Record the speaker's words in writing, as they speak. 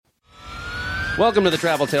Welcome to the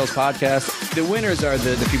Travel Tales Podcast. The winners are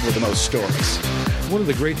the people with the most stories. One of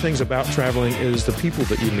the great things about traveling is the people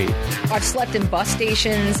that you meet. I've slept in bus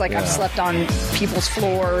stations, I've slept on people's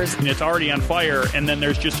floors. And it's already on fire, and then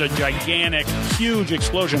there's just a gigantic, huge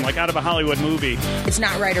explosion, like out of a Hollywood movie. It's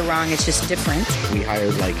not right or wrong, it's just different. We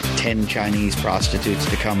hired 10 Chinese prostitutes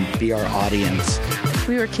to come be our audience.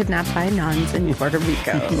 We were kidnapped by nuns in Puerto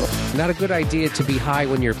Rico. Not a good idea to be high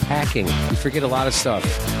when you're packing. You forget a lot of stuff.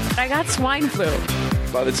 I got swine flu.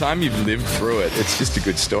 By the time you've lived through it, it's just a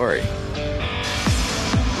good story.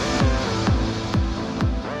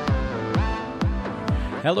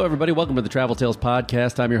 Hello, everybody. Welcome to the Travel Tales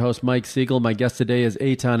Podcast. I'm your host, Mike Siegel. My guest today is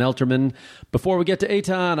Eitan Elterman. Before we get to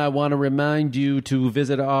Eitan, I want to remind you to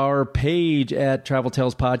visit our page at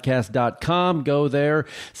traveltalespodcast.com. Go there,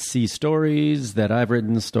 see stories that I've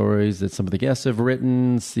written, stories that some of the guests have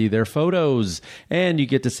written, see their photos, and you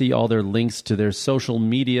get to see all their links to their social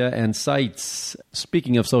media and sites.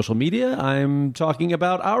 Speaking of social media, I'm talking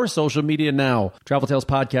about our social media now. Travel Tales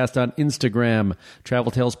Podcast on Instagram,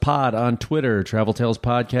 Travel Tales Pod on Twitter, Travel Tales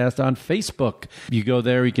Podcast on Facebook. You go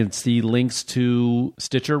there, you can see links to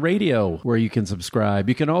Stitcher Radio, where you can subscribe.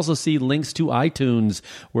 You can also see links to iTunes,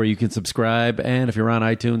 where you can subscribe. And if you're on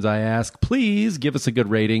iTunes, I ask, please give us a good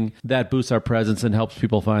rating. That boosts our presence and helps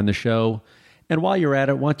people find the show. And while you're at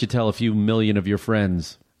it, why don't you tell a few million of your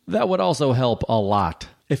friends? That would also help a lot.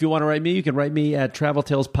 If you want to write me, you can write me at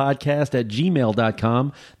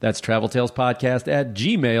traveltalespodcast@gmail.com. That's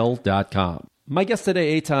traveltalespodcast@gmail.com. My guest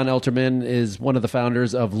today, Eitan Elterman, is one of the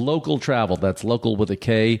founders of Local Travel. That's local with a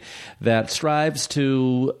K, that strives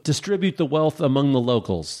to distribute the wealth among the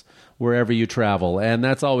locals wherever you travel. And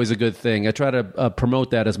that's always a good thing. I try to promote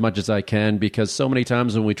that as much as I can, because so many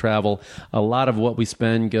times when we travel, a lot of what we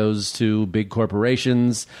spend goes to big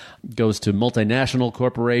corporations, goes to multinational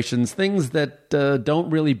corporations, things that don't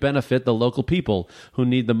really benefit the local people who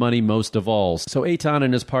need the money most of all. So Eitan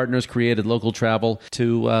and his partners created Local Travel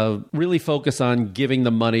to really focus on giving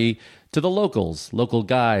the money to the locals, local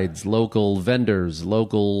guides, local vendors,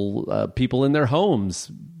 local people in their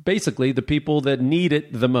homes, basically the people that need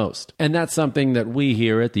it the most. And that's something that we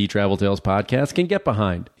here at the Travel Tales Podcast can get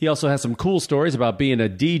behind. He also has some cool stories about being a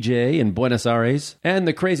DJ in Buenos Aires and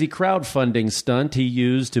the crazy crowdfunding stunt he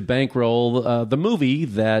used to bankroll the movie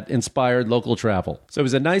that inspired Local Travel. So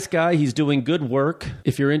he's a nice guy. He's doing good work.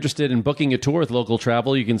 If you're interested in booking a tour with Local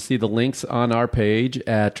Travel, you can see the links on our page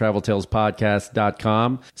at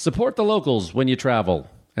traveltalespodcast.com. Support the locals when you travel,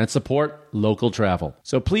 and support Local Travel.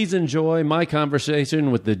 So please enjoy my conversation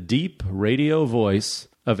with the deep radio voice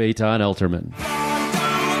of Eitan Elterman.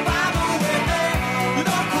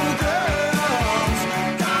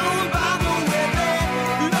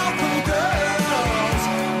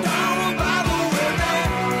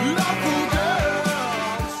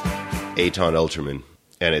 Eitan Elterman,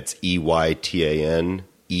 and it's EYTANELTERMAN.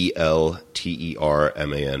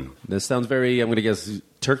 This sounds very, I'm going to guess,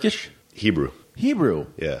 Turkish? Hebrew. Hebrew?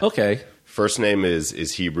 Yeah. Okay. First name is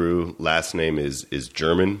Hebrew. Last name is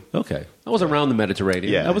German. Okay. I was around the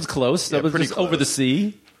Mediterranean. Yeah. That was close. Yeah, that was pretty just close. over the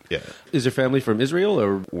sea. Yeah. Is your family from Israel?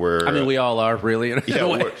 Or we all are, really. In a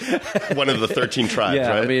way. We're one of the 13 tribes, yeah,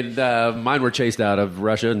 right? I mean, mine were chased out of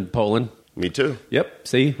Russia and Poland. Me too. Yep.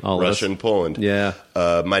 See? All Russia and Poland. Yeah.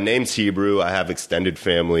 My name's Hebrew. I have extended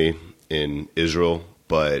family in Israel,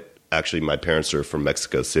 but actually my parents are from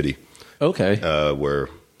Mexico City. Okay.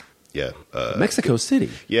 Mexico City.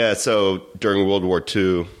 Yeah, so during World War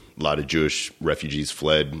II, a lot of Jewish refugees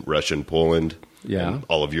fled Russia and Poland. Yeah. And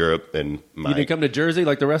all of Europe. And You didn't come to Jersey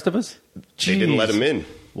like the rest of us? They didn't let them in.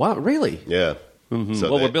 Wow, really? Yeah. Mm-hmm.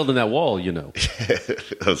 So we're building that wall, you know.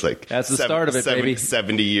 I was like, that's the start of it, baby.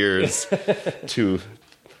 70 years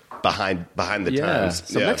behind the times.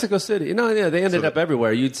 So Mexico City, they ended up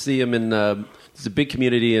everywhere. You'd see them in. There's a big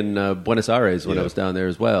community in Buenos Aires when I was down there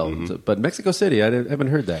as well. Mm-hmm. So, but Mexico City, I haven't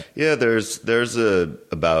heard that. Yeah, there's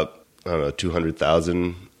about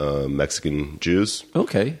 200,000 Mexican Jews.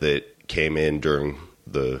 Okay. That came in during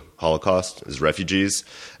the Holocaust as refugees,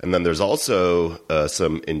 and then there's also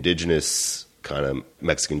some indigenous kind of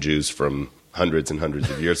Mexican Jews from hundreds and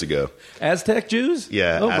hundreds of years ago. Aztec Jews?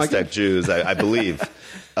 Yeah, Aztec Jews, I believe.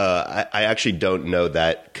 I actually don't know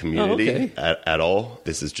that community at all.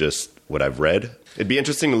 This is just what I've read. It'd be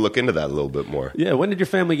interesting to look into that a little bit more. Yeah, when did your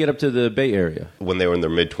family get up to the Bay Area? When they were in their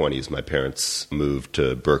mid-20s, my parents moved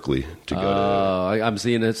to Berkeley to go to... Oh, I'm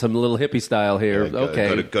seeing some little hippie style here. Go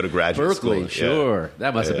to graduate Berkeley, school. sure. Yeah.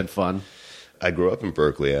 That must have been fun. I grew up in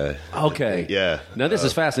Berkeley. Okay. Yeah. Now this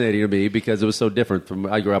is fascinating to me because it was so different from.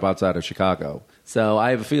 I grew up outside of Chicago, so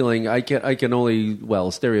I have a feeling I can only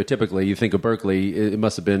stereotypically you think of Berkeley, it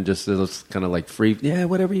must have been just kind of like free. Yeah,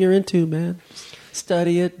 whatever you're into, man,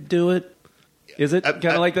 study it, do it. Is it kind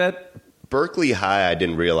of like that? Berkeley High, I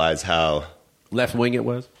didn't realize how Left wing it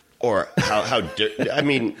was. Or I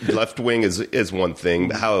mean, left wing is one thing.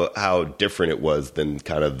 But how different it was than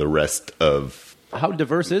kind of the rest of. How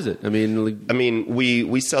diverse is it? I mean,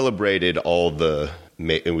 we celebrated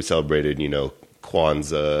we celebrated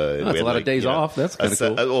Kwanzaa. That's a lot of days off. That's kind of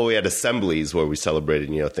cool. Well, we had assemblies where we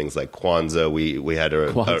celebrated things like Kwanzaa. We had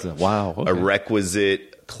a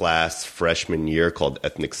requisite class freshman year called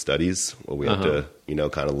ethnic studies, where we had to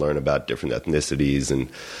kind of learn about different ethnicities,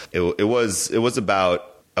 and it was about.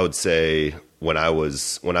 I would say when I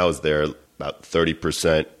was there, about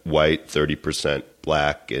 30% white, 30%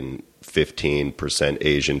 black, and 15%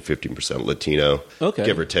 Asian, 15% Latino,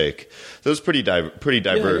 give or take. So it was pretty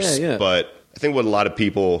diverse. Yeah. But I think what a lot of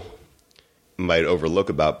people might overlook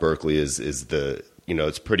about Berkeley is the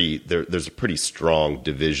it's pretty. There's a pretty strong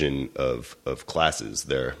division of classes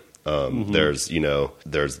there. There's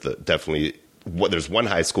definitely. There's one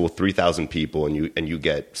high school, 3,000 people, and you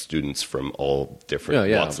get students from all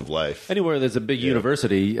different walks of life. Anywhere there's a big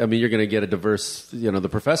university, I mean, you're going to get a diverse. The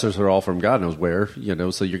professors are all from God knows where.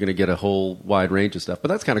 So you're going to get a whole wide range of stuff. But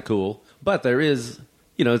that's kind of cool. But there is,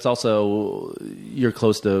 it's also you're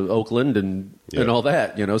close to Oakland and all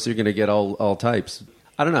that. So you're going to get all types.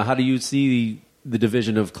 I don't know. How do you see the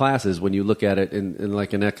division of classes when you look at it in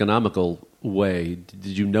like an economical way?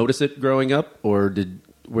 Did you notice it growing up, or did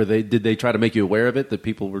they try to make you aware of it, that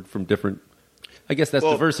people were from different? I guess that's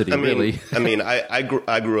diversity, really. I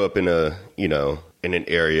grew up in in an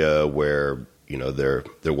area where there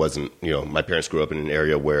wasn't my parents grew up in an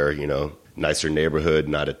area where nicer neighborhood,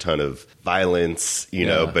 not a ton of violence,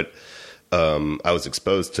 but I was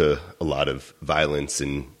exposed to a lot of violence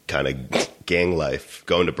and kind of gang life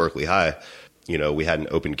going to Berkeley High. We had an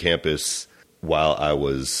open campus while I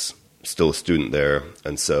was still a student there,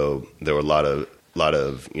 and so there were a lot of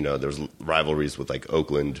there was rivalries with like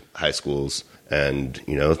Oakland high schools, and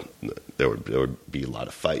there would be a lot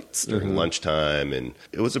of fights during lunchtime, and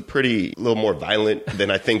it was a little more violent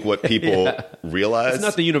than I think what people realize. It's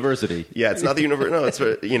not the university. Yeah, it's not the university.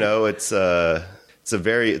 No, it's it's a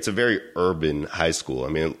very urban high school. I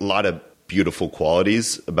mean, a lot of beautiful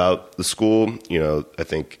qualities about the school. I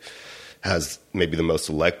think has maybe the most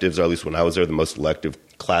electives, or at least when I was there, the most elective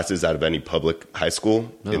classes out of any public high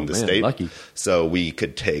school in the state. Lucky. So we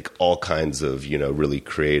could take all kinds of, really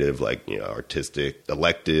creative, like, artistic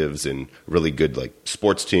electives and really good, like,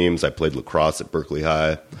 sports teams. I played lacrosse at Berkeley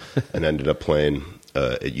High and ended up playing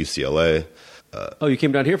at UCLA. You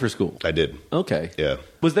came down here for school? I did. Okay. Yeah.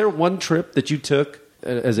 Was there one trip that you took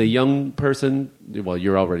as a young person? Well,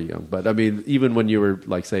 you're already young, but I mean, even when you were,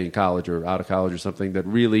 like, say, in college or out of college or something, that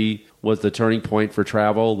really was the turning point for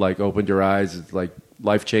travel, like, opened your eyes, it's like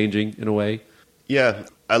life-changing in a way? Yeah.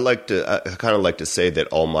 I kind of like to say that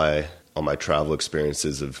all my travel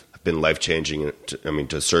experiences have been life-changing,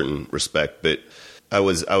 to a certain respect. But I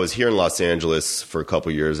was here in Los Angeles for a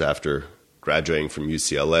couple years after graduating from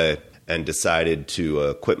UCLA and decided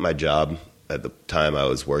to quit my job. At the time, I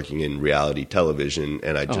was working in reality television,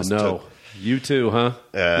 and I just took... You too, huh?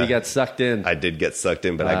 You got sucked in. I did get sucked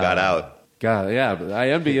in, but I got out. God, yeah, I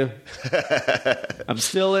envy you. I'm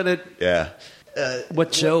still in it. Yeah.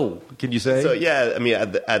 What show can you say? So yeah, I mean,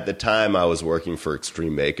 at the time I was working for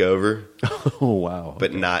Extreme Makeover. Oh wow!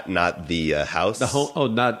 But not the house. The home. Oh,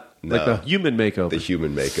 not like the human makeover. The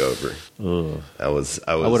human makeover. Ugh. I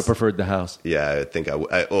would have preferred the house. Yeah, I think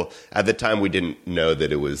well, at the time we didn't know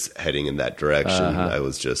that it was heading in that direction. I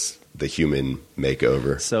was just the human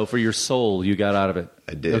makeover. So for your soul, you got out of it.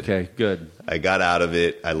 I did. Okay, good. I got out of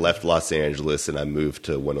it. I left Los Angeles and I moved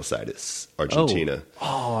to Buenos Aires, Argentina.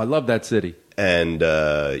 Oh, I love that city. And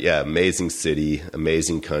amazing city,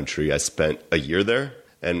 amazing country. I spent a year there,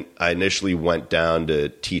 and I initially went down to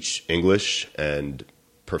teach English and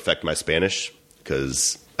perfect my Spanish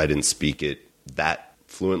because I didn't speak it that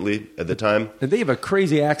fluently at the time. And they have a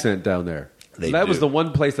crazy accent down there. That was the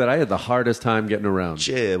one place that I had the hardest time getting around.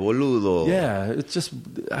 Che, boludo. Yeah, it's just...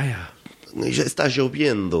 Está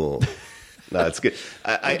lloviendo. No, it's good.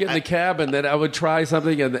 I get in the cab, and then I would try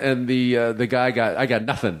something, and the guy I got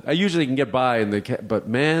nothing. I usually can get by in the cab, but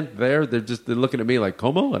man, they're looking at me like,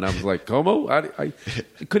 ¿Cómo? And I was like, ¿Cómo? I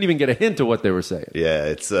couldn't even get a hint of what they were saying. Yeah,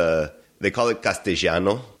 it's they call it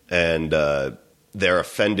castellano, and they're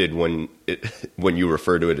offended when you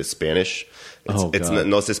refer to it as Spanish. It's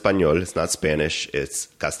no es español. It's not Spanish. It's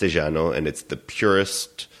castellano, and it's the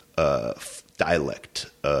purest dialect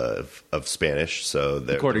of Spanish. So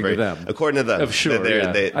according to them, sure.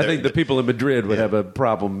 I think the people in Madrid would have a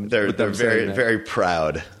problem. They're very very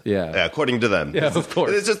proud. Yeah, according to them. Yeah, of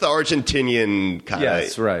course. It's just the Argentinian kind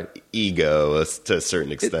of ego to a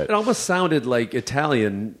certain extent. It almost sounded like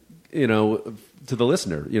Italian, to the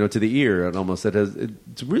listener, to the ear.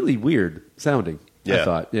 It's really weird sounding. I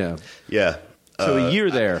thought, yeah. So a year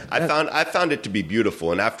there, I found it to be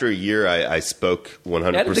beautiful, and after a year, I spoke 100%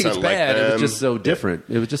 I didn't think it's like bad. them. It was just so different.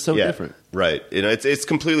 It was just so different, right? It's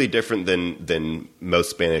completely different than most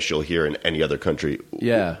Spanish you'll hear in any other country.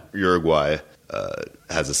 Yeah, Uruguay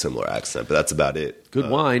has a similar accent, but that's about it. Good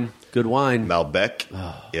wine. Malbec,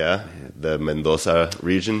 man. The Mendoza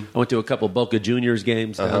region. I went to a couple Boca Juniors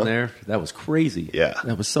games down there. That was crazy. Yeah.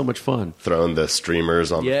 That was so much fun. Throwing the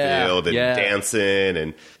streamers on the field and dancing.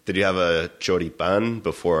 And did you have a choripan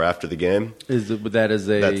before or after the game? That's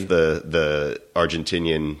the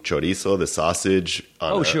Argentinian chorizo, the sausage.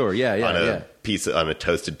 On a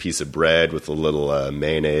toasted piece of bread with a little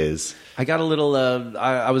mayonnaise. I got a little.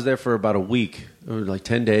 I was there for about a week, or like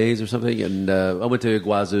 10 days or something, and I went to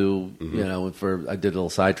Iguazu. I did a little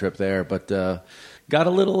side trip there, but got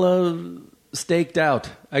a little staked out.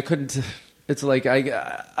 I couldn't. It's like I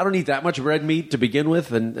don't eat that much red meat to begin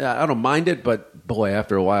with, and I don't mind it, but boy,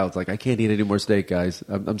 after a while, it's like I can't eat any more steak, guys.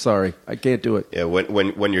 I'm sorry, I can't do it. Yeah,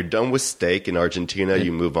 when you're done with steak in Argentina,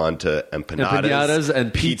 you move on to empanadas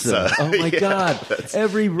and pizza. Oh my god!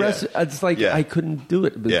 Every restaurant, it's like I couldn't do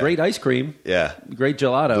it. Great ice cream, great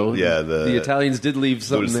gelato. The Italians did leave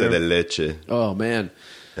something dulce there. de leche. Oh man.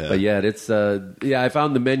 Yeah. But it's I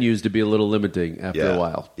found the menus to be a little limiting after a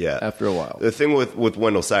while. Yeah, after a while. The thing with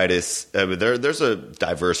Buenos Aires, there's a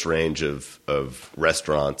diverse range of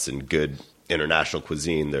restaurants and good international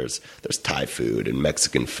cuisine. There's Thai food and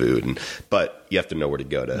Mexican food, but you have to know where to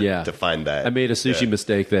go to find that. I made a sushi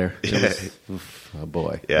mistake there. Oh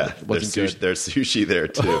boy, there's sushi there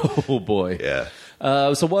too. Oh boy,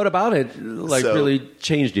 yeah. So what about it? Really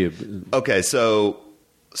changed you? Okay, so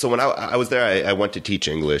when I was there, I went to teach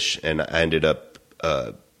English, and I ended up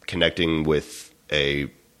connecting with a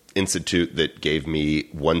institute that gave me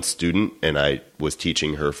one student, and I was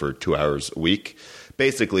teaching her for 2 hours a week.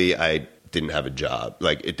 Basically, I didn't have a job.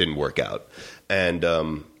 It didn't work out. And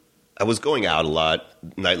I was going out a lot.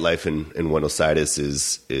 Nightlife in Buenos Aires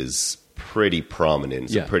is pretty prominent.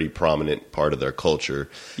 It's a pretty prominent part of their culture.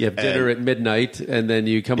 You have dinner at midnight, and then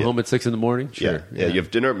you come home at 6 a.m? Sure. Yeah, you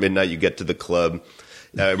have dinner at midnight. You get to the club.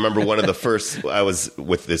 I remember one of the first, I was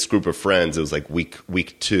with this group of friends. It was like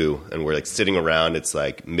week 2, and we're sitting around. It's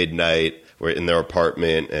like midnight. We're in their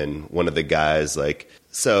apartment, and one of the guys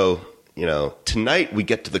so, tonight we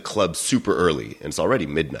get to the club super early, and it's already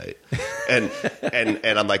midnight. And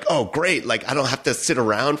I'm like, oh, great. I don't have to sit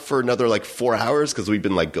around for another 4 hours, because we've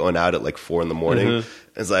been going out at 4 a.m.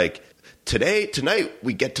 Mm-hmm. It's like, tonight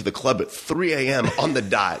we get to the club at 3 a.m. on the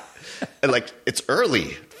dot. And it's early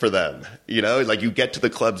for them, you get to the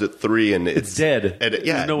clubs at 3 and it's dead.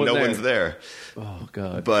 And no one's there. Oh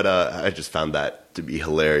God. But I just found that to be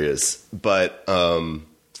hilarious. But I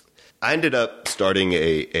ended up starting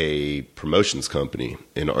a promotions company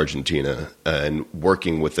in Argentina and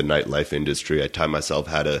working with the nightlife industry. I taught myself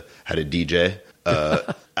how to DJ.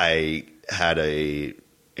 I had a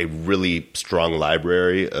really strong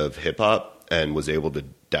library of hip hop and was able to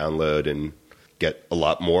download and get a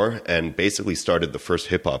lot more, and basically started the first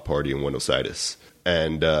hip hop party in Buenos Aires.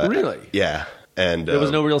 And really, yeah. And there was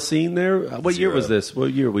no real scene there. What year was this?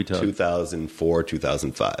 What year are we talking? 2004,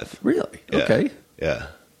 2005. Really? Yeah. Okay. Yeah.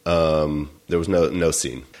 There was no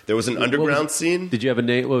scene. There was an underground scene. Did you have a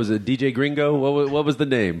name? What was it? DJ Gringo? What was the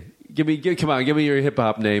name? Come on, give me your hip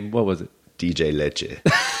hop name. What was it? DJ Leche.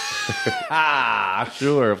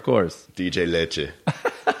 Sure, of course. DJ Leche.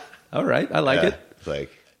 All right, I like it.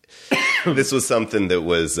 This was something that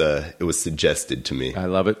was it was suggested to me. I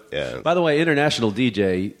love it. Yeah. By the way, international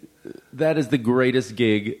DJ, that is the greatest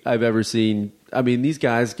gig I've ever seen. I mean, these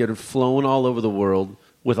guys get flown all over the world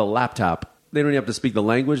with a laptop. They don't even have to speak the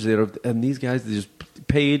language. And these guys, they just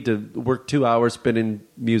paid to work 2 hours spinning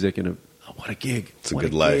music. What a gig. It's a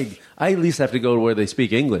good life. I at least have to go to where they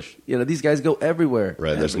speak English. These guys go everywhere.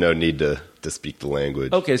 Right. There's no need to speak the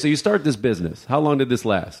language. Okay, so you start this business. How long did this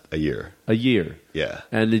last? A year. A year. Yeah.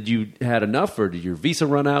 And did you had enough, or did your visa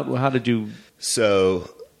run out? How did you? So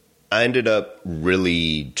I ended up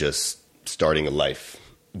really just starting a life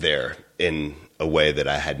there in a way that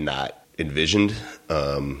I had not envisioned.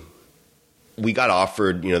 We got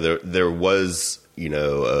offered, there was,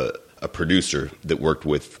 a producer that worked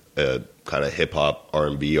with a kind of hip hop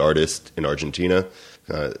R&B artist in Argentina.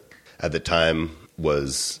 At the time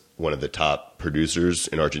was one of the top producers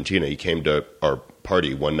in Argentina. He came to our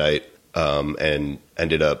party one night and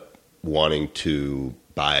ended up wanting to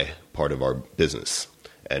buy part of our business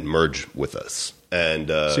and merge with us. And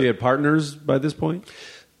so you had partners by this point?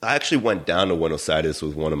 I actually went down to Buenos Aires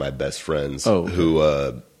with one of my best friends okay.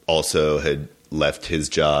 who also had left his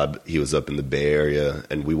job. He was up in the Bay Area,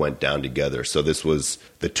 and we went down together. So this was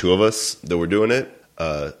the two of us that were doing it.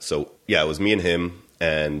 So yeah, it was me and him,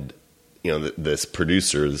 and this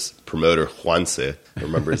promoter Juanse, I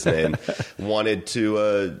remember his name, wanted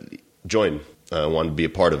to join, wanted to be a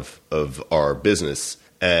part of our business.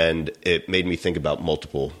 And it made me think about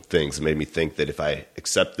multiple things. It made me think that if I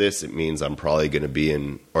accept this, it means I'm probably going to be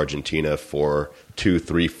in Argentina for 2,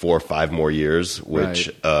 3, 4, 5 more years,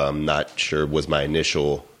 which I'm not sure was my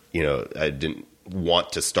initial, I didn't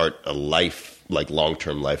want to start a life, like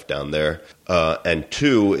long-term life down there. And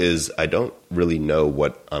 2 is I don't really know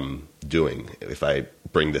what I'm doing if I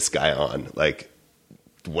bring this guy on. Like,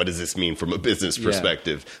 what does this mean from a business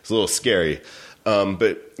perspective? Yeah. It's a little scary.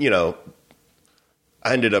 But,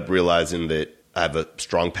 I ended up realizing that I have a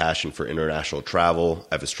strong passion for international travel.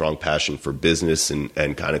 I have a strong passion for business and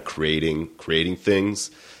kind of creating things.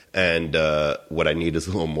 And what I need is a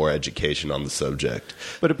little more education on the subject.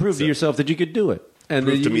 But it proved to yourself that you could do it. And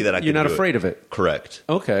proved to me that I could do it. You're not afraid of it. Correct.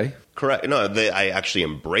 Okay. Correct. No, I actually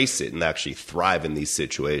embrace it and actually thrive in these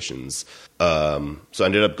situations. So I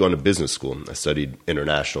ended up going to business school. I studied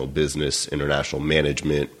international business, international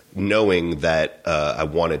management, knowing that I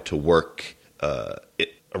wanted to work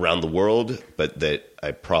around the world, but that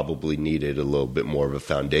I probably needed a little bit more of a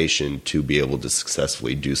foundation to be able to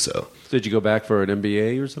successfully do so. Did you go back for an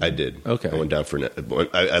MBA or something? I did. Okay. I went down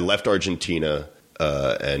I left Argentina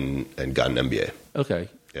and got an MBA. Okay.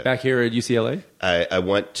 Yeah. Back here at UCLA? I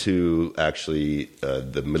went to actually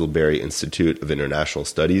the Middlebury Institute of International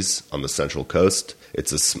Studies on the Central Coast.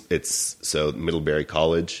 It's Middlebury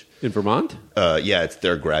College. In Vermont? Yeah, it's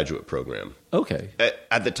their graduate program. Okay.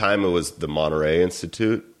 At the time, it was the Monterey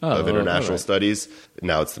Institute of International Studies.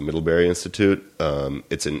 Now it's the Middlebury Institute.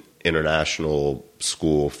 It's an international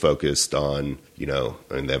school focused on, they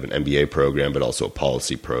have an MBA program, but also a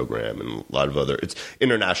policy program and a lot of other. It's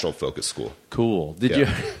international focused school. Did you?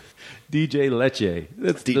 DJ Leche.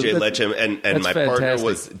 DJ Leche, and my partner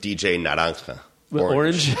was DJ Naranja.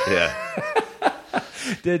 Orange? Yeah.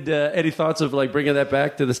 Did any thoughts of bringing that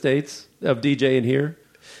back to the States, of DJing here?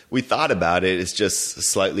 We thought about it. It's just a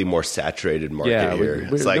slightly more saturated market here.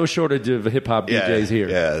 It's no shortage of hip-hop DJs here.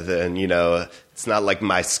 Yeah, then, it's not like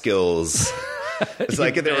my skills. It's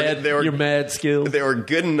like they were your mad skills. They were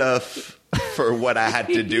good enough for what I had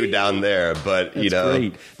to do down there, but, That's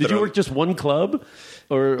great. Did you work just one club?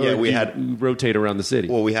 Or we had rotate around the city?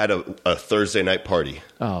 Well, we had a Thursday night party.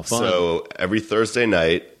 Oh, fun. So every Thursday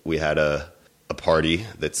night, we had a party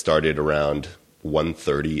that started around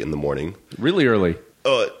 1:30 in the morning. Really early.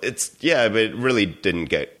 Oh, but it really didn't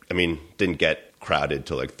get crowded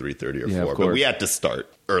till like 3:30 or 4. But we had to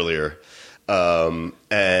start earlier,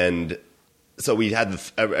 and so we had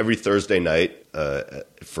every Thursday night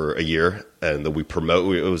for a year, and then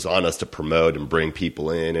it was on us to promote and bring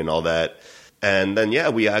people in and all that. And then,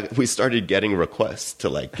 we started getting requests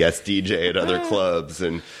to guest DJ at other clubs.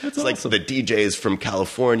 And That's it's awesome. the DJs from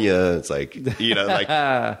California. It's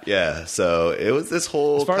yeah. So it was this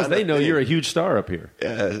whole. As far as they know, thing. you're a huge star up here.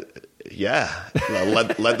 Yeah.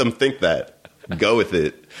 Let them think that. Go with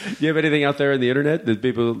it. Do you have anything out there on the internet that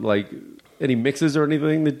people any mixes or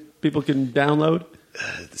anything that people can download?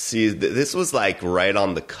 See, this was right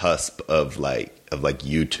on the cusp of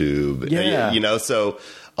YouTube. Yeah. So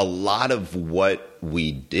a lot of what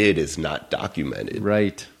we did is not documented.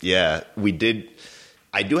 Right. Yeah, we did.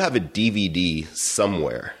 I do have a DVD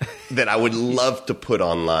somewhere that I would love to put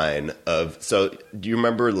online so do you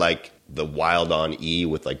remember the Wild on E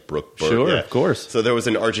with Brooke Burke? Sure, of course. So there was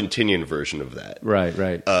an Argentinian version of that. Right.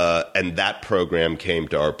 And that program came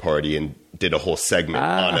to our party and did a whole segment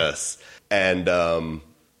on us. And I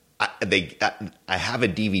have a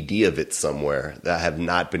DVD of it somewhere that I have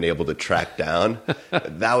not been able to track down.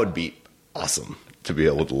 That would be awesome to be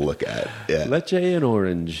able to look at. Yeah. Leche and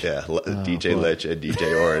Orange. Yeah, DJ Leche,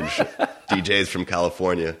 DJ Orange, DJs from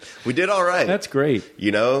California. We did all right. That's great.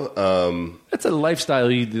 That's a lifestyle,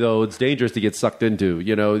 though. It's dangerous to get sucked into.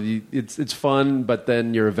 It's fun, but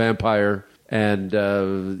then you're a vampire. And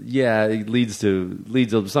it leads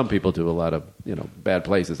some people to a lot of bad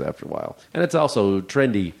places after a while. And it's also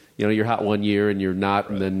trendy. You're hot one year and you're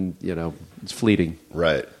not, right. And then it's fleeting.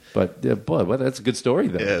 Right. But boy, that's a good story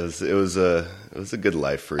though. Yeah, it was a good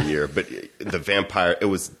life for a year. But the vampire,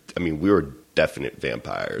 we were definite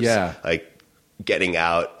vampires. Yeah. Getting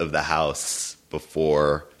out of the house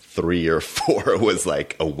before 3 or 4 was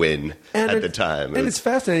like a win at the time. And it's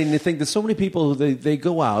fascinating to think that so many people, they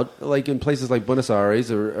go out, like in places like Buenos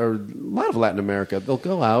Aires or a lot of Latin America, they'll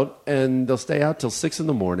go out and they'll stay out till 6 in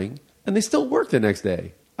the morning and they still work the next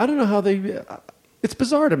day. I don't know how it's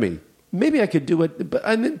bizarre to me. Maybe I could do it, but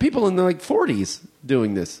I mean, people in their like 40s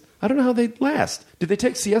doing this. I don't know how they last. Do they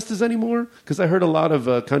take siestas anymore? Because I heard a lot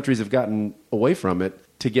of countries have gotten away from it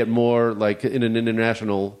to get more like in an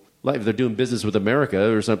international life. If they're doing business with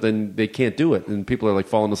America or something, they can't do it. And people are like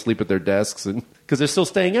falling asleep at their desks because they're still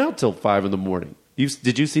staying out till 5 in the morning.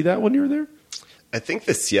 Did you see that when you were there? I think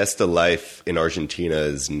the siesta life in Argentina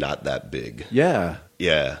is not that big. Yeah.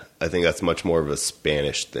 Yeah. I think that's much more of a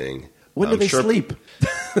Spanish thing. When do they sleep?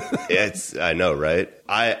 I know, right?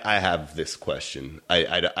 I have this question.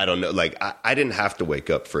 I don't know. Like, I didn't have to wake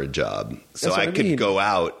up for a job. So I could go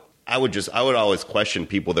out. I would always question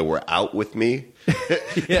people that were out with me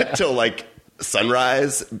till like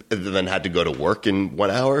sunrise, and then had to go to work in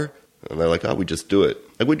 1 hour. And they're like, oh, we just do it.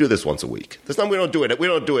 Like, we do this once a week. This time we don't do it. We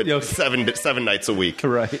don't do it seven nights a week.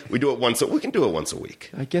 Right. We do it we can do it once a week.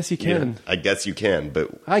 I guess you can. Yeah, I guess you can, but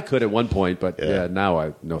I could at one point, but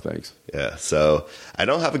now no thanks. Yeah. So I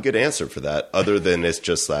don't have a good answer for that other than it's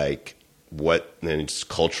just like it's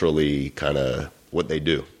culturally kind of what they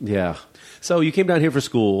do. Yeah. So you came down here for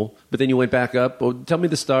school, but then you went back up. Well, tell me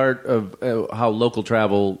the start of how local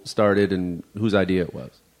travel started and whose idea it was.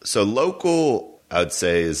 So local, I would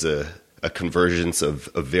say, is a convergence of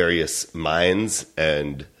various minds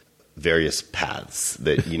and various paths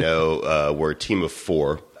that, we're a team of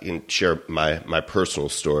 4. I can share my personal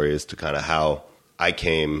story as to kind of how I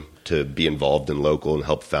came to be involved in local and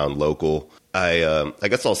help found local. I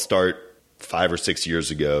guess I'll start 5 or 6 years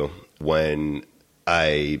ago when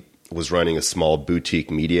I was running a small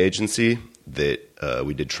boutique media agency that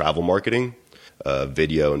we did travel marketing,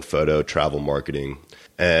 video and photo travel marketing.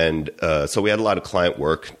 And so we had a lot of client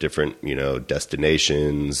work, different,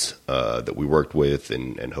 destinations that we worked with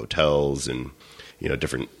and hotels and,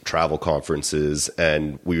 different travel conferences.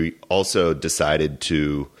 And we also decided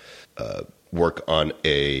to work on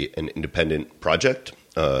an independent project.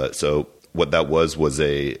 So what that was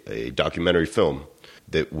a documentary film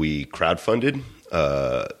that we crowdfunded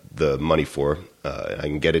the money for. I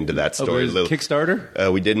can get into that story.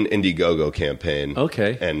 Kickstarter? We did an Indiegogo campaign.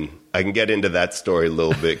 Okay. And I can get into that story a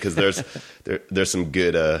little bit because there's some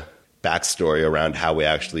good backstory around how we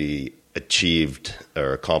actually achieved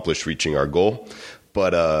or accomplished reaching our goal.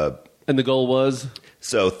 But and the goal was?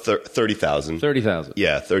 So $30,000. $30,000.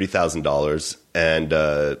 Yeah, $30,000.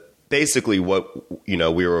 And basically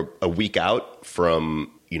we were a week out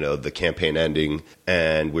from the campaign ending,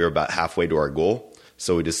 and we were about halfway to our goal.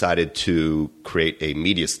 So we decided to create a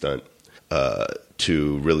media stunt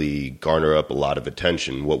to really garner up a lot of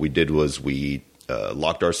attention. What we did was we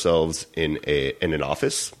locked ourselves in an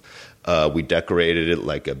office. We decorated it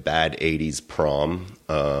like a bad 80s prom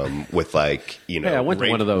with like, I went to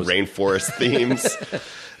one of those rainforest themes.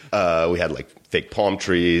 We had like fake palm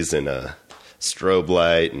trees and a strobe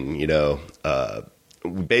light, and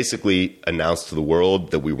we basically announced to the world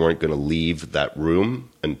that we weren't going to leave that room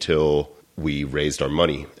until we raised our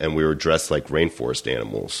money, and we were dressed like rainforest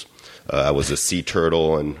animals. I was a sea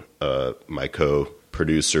turtle, and my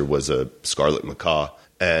co-producer was a scarlet macaw.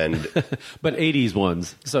 And but 80s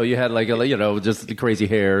ones. So you had like just the crazy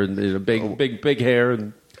hair and big hair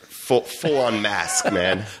and full on mask,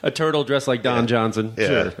 man. A turtle dressed like Don Johnson. Yeah,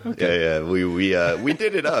 sure. Okay. Yeah. We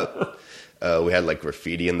did it up. We had like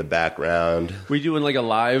graffiti in the background. Were you doing like a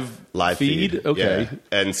live feed? Okay. Yeah.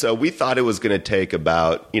 And so we thought it was going to take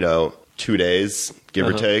about 2 days, give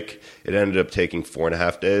or take. It ended up taking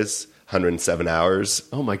 4.5 days, 107 hours.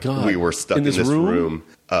 Oh my God. We were stuck in this room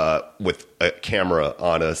with a camera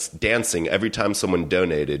on us, dancing every time someone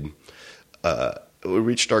donated. We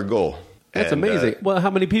reached our goal. That's amazing. Well,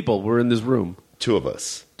 how many people were in this room? 2 of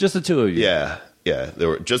us. Just the 2 of you? Yeah. There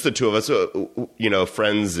were just the 2 of us.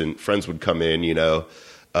 Friends would come in,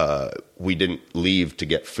 we didn't leave to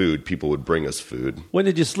get food. People would bring us food. When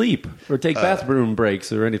did you sleep or take bathroom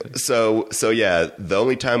breaks or anything? So yeah, the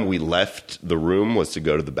only time we left the room was to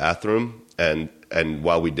go to the bathroom. And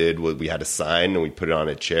while we did, we had a sign and we put it on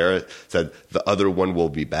a chair. It said, the other one will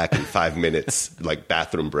be back in 5 minutes, like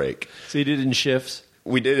bathroom break. So you did it in shifts?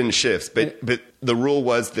 We did it in shifts. But the rule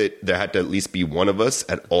was that there had to at least be one of us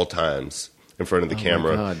at all times in front of the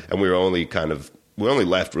camera. And we only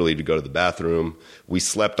left really to go to the bathroom. We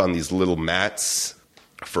slept on these little mats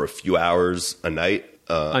for a few hours a night.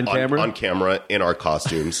 On camera? On camera, in our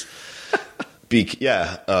costumes.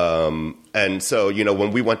 And so,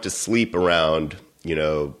 when we went to sleep around,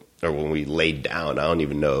 or when we laid down, I don't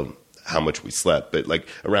even know how much we slept, but like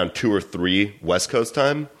around 2 or 3 West Coast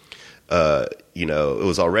time, it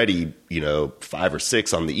was already, 5 or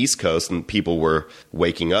 6 on the East Coast, and people were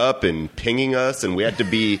waking up and pinging us, and we had to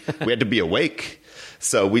be awake.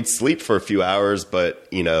 So we'd sleep for a few hours, but,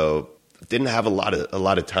 didn't have a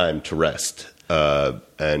lot of time to rest.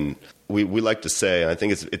 And we like to say, and I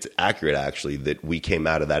think it's accurate actually, that we came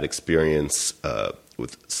out of that experience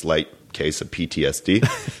with slight case of PTSD.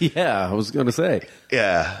 Yeah, I was going to say.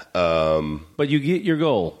 Yeah. But you get your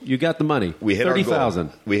goal. You got the money. We hit 30,000. our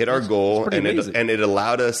goal. We hit our goal, and amazing. it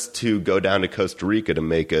allowed us to go down to Costa Rica to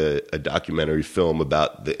make a documentary film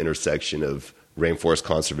about the intersection of rainforest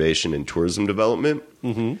conservation and tourism development.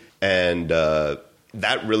 Mm-hmm. And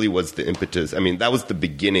that really was the impetus. I mean, that was the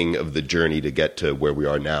beginning of the journey to get to where we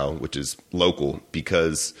are now, which is local,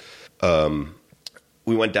 because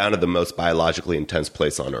we went down to the most biologically intense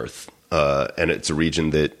place on Earth. And it's a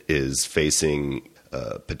region that is facing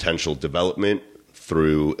potential development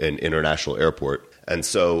through an international airport. And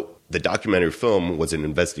so the documentary film was an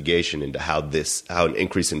investigation into how an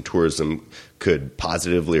increase in tourism could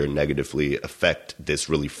positively or negatively affect this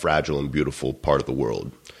really fragile and beautiful part of the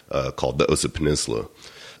world called the Osa Peninsula.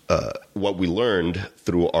 What we learned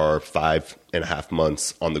through our 5.5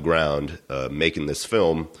 months on the ground making this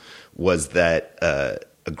film was that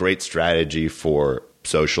a great strategy for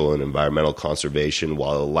social and environmental conservation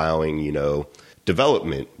while allowing,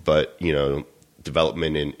 development, but,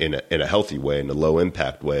 development in a healthy way, in a low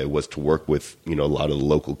impact way, was to work with, a lot of the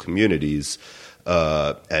local communities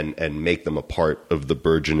and make them a part of the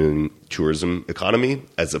burgeoning tourism economy,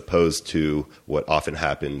 as opposed to what often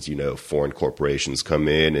happens, foreign corporations come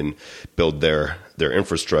in and build their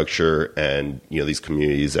infrastructure, and, these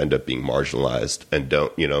communities end up being marginalized and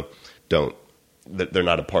they're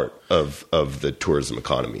not a part of the tourism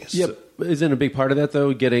economy. Yep. So, isn't a big part of that, though,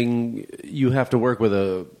 you have to work with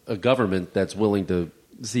a government that's willing to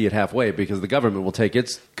see it halfway, because the government will take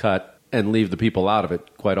its cut and leave the people out of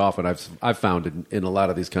it quite often. I've found in a lot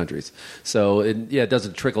of these countries. So, it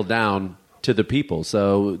doesn't trickle down to the people.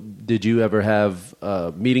 So did you ever have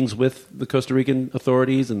meetings with the Costa Rican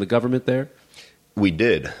authorities and the government there? We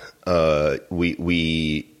did.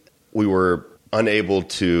 We were unable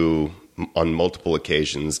to, on multiple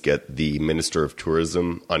occasions, get the Minister of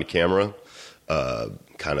Tourism on camera.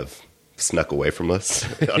 Kind of snuck away from us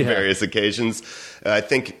on various occasions. I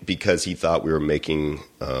think because he thought we were making,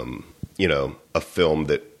 a film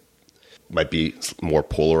that might be more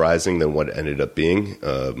polarizing than what it ended up being.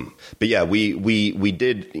 But yeah, we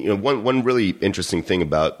did. One really interesting thing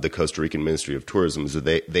about the Costa Rican Ministry of Tourism is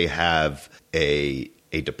that they have a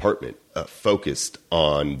department focused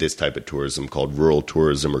on this type of tourism called rural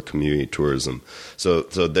tourism or community tourism. So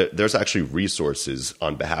there's actually resources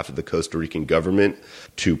on behalf of the Costa Rican government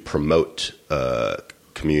to promote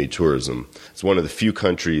community tourism. It's one of the few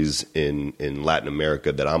countries in Latin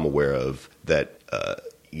America that I'm aware of that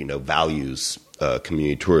values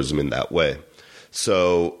community tourism in that way.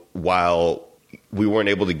 So while we weren't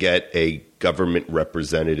able to get a government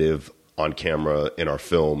representative on camera in our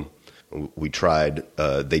film, we tried.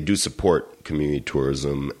 They do support community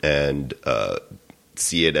tourism and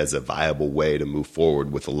see it as a viable way to move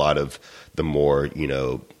forward with a lot of the more,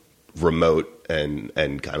 remote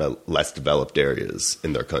and kind of less developed areas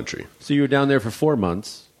in their country. So you were down there for 4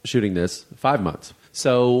 months shooting this, 5 months.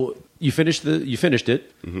 So you finished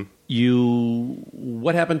it. Mm-hmm.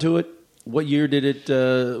 What happened to it? What year did it?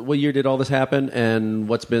 What year did all this happen? And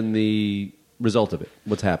what's been the result of it?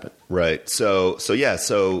 What's happened? Right. So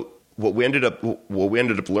what we ended up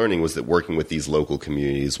learning was that working with these local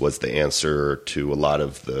communities was the answer to a lot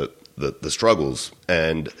of the struggles.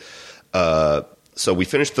 And so we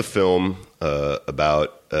finished the film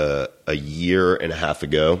about a year and a half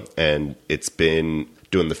ago, and it's been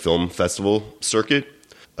doing the film festival circuit.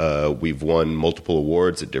 We've won multiple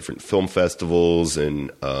awards at different film festivals,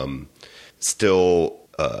 and still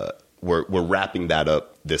we're wrapping that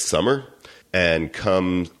up this summer. And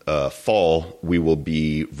come fall, we will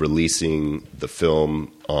be releasing the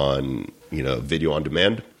film on video on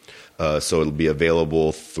demand. So it'll be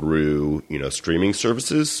available through streaming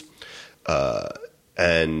services,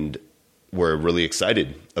 and we're really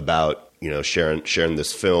excited about sharing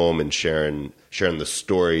this film and sharing the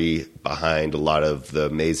story behind a lot of the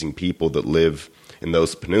amazing people that live in the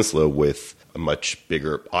Osa Peninsula with a much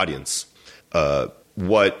bigger audience.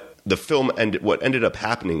 What ended up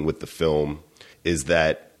happening with the film is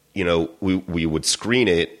that we would screen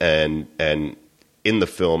it, and in the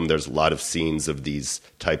film there's a lot of scenes of these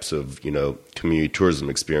types of community tourism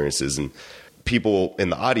experiences, and people in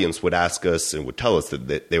the audience would ask us and would tell us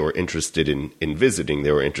that they were interested in visiting.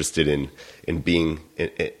 They were interested in being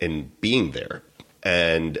there,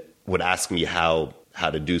 and would ask me how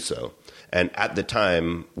to do so. And at the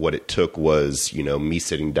time, what it took was, me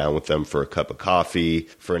sitting down with them for a cup of coffee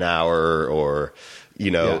for an hour, or,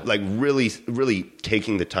 like really, really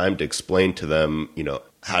taking the time to explain to them,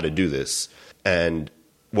 how to do this. And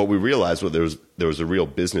what we realized was there was a real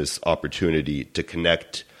business opportunity to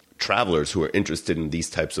connect travelers who are interested in these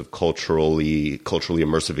types of culturally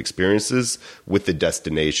immersive experiences with the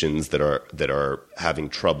destinations that are having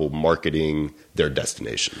trouble marketing their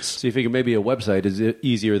destinations. So you figure maybe a website is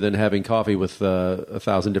easier than having coffee with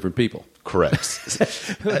 1,000 different people. Correct.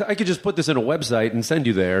 I could just put this in a website and send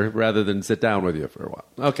you there rather than sit down with you for a while.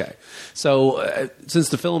 Okay. So since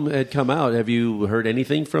the film had come out, have you heard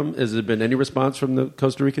anything has there been any response from the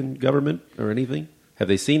Costa Rican government or anything? Have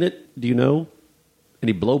they seen it? Do you know?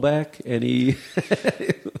 Any blowback? Any?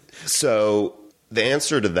 So the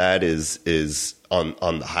answer to that is on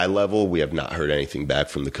the high level, we have not heard anything back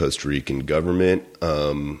from the Costa Rican government.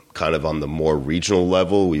 Kind of on the more regional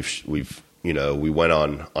level, we went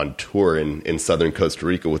on tour in southern Costa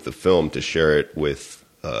Rica with the film to share it with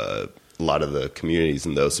a lot of the communities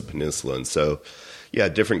in the Osa Peninsula, and so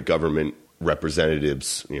different government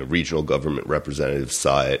representatives, regional government representatives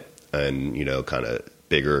saw it, and kind of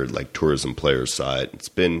bigger like tourism players side. It's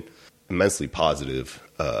been immensely positive.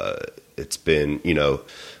 It's been,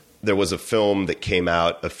 there was a film that came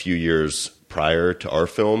out a few years prior to our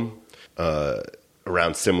film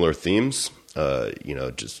around similar themes.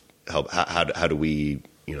 Just help. How do we,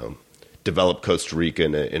 develop Costa Rica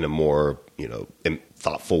in a more,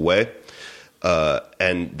 thoughtful way?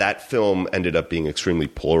 And that film ended up being extremely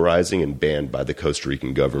polarizing and banned by the Costa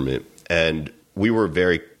Rican government. And we were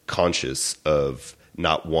very conscious of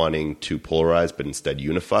not wanting to polarize, but instead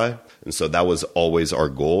unify. And so that was always our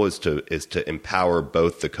goal, is to empower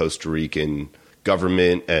both the Costa Rican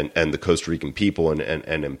government and the Costa Rican people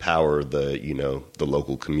and empower the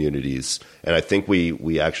local communities. And I think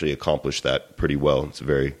we actually accomplished that pretty well. It's a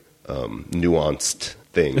very nuanced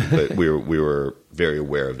thing, but we were very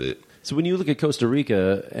aware of it. So when you look at Costa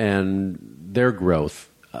Rica and their growth,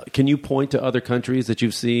 can you point to other countries that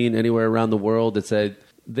you've seen anywhere around the world that said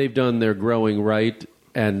they've done their growing right,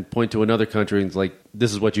 and point to another country and it's like,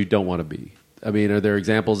 this is what you don't want to be? I mean, are there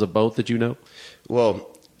examples of both that you know?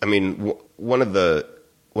 Well, I mean, one of the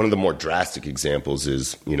more drastic examples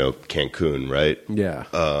is, Cancun, right? Yeah.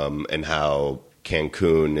 And how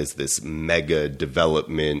Cancun is this mega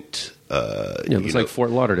development. It's like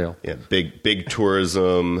Fort Lauderdale. Yeah, big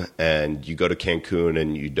tourism, and you go to Cancun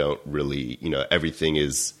and you don't really, everything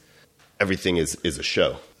is a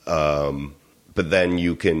show. But then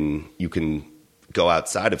you can go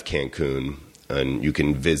outside of Cancun and you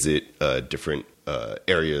can visit different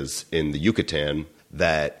areas in the Yucatan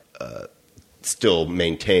that still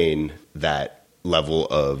maintain that level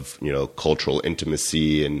of cultural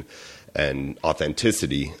intimacy and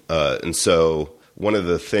authenticity. And so one of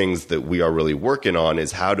the things that we are really working on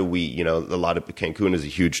is how do we, a lot of Cancun is a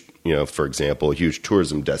huge, for example, a huge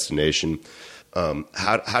tourism destination.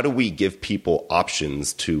 How do we give people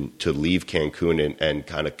options to leave Cancun and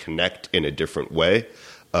kind of connect in a different way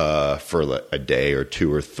for a day or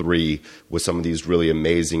two or three with some of these really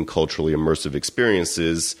amazing culturally immersive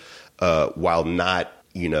experiences, while not,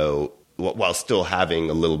 while still having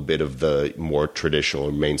a little bit of the more traditional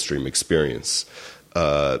or mainstream experience.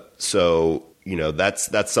 So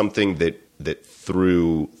that's something that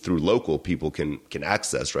through local people can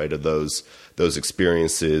access, right? Of those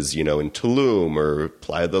experiences, in Tulum or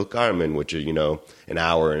Playa del Carmen, which are, an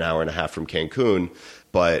hour and a half from Cancun,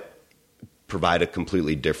 but provide a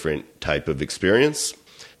completely different type of experience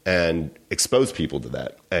and expose people to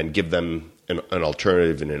that and give them an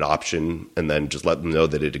alternative and an option, and then just let them know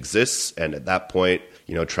that it exists. And at that point,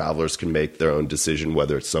 travelers can make their own decision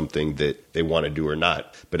whether it's something that they want to do or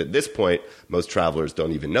not. But at this point, most travelers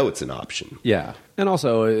don't even know it's an option. Yeah. And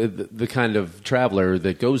also the kind of traveler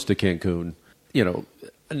that goes to Cancun,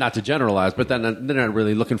 not to generalize, but then they're not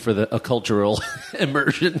really looking for a cultural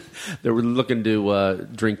immersion. They're looking to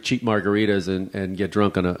drink cheap margaritas and get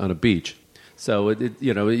drunk on a beach. So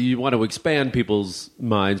you want to expand people's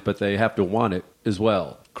minds, but they have to want it as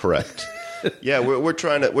well. Correct. Yeah, we're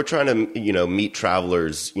trying to meet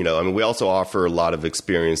travelers. We also offer a lot of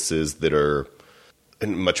experiences that are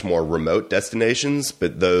in much more remote destinations,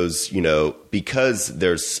 but those because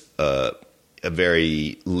there's a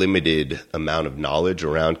very limited amount of knowledge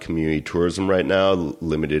around community tourism right now,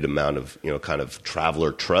 limited amount of, kind of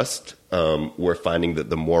traveler trust. We're finding that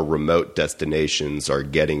the more remote destinations are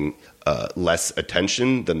getting less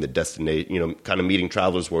attention than the destination, kind of meeting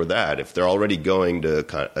travelers where they're at. If they're already going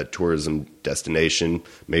to a tourism destination,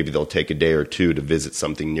 maybe they'll take a day or two to visit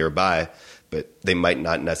something nearby, but they might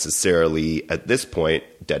not necessarily at this point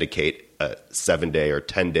dedicate a 7-day or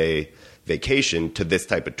 10-day vacation to this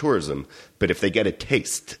type of tourism. But if they get a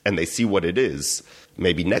taste and they see what it is,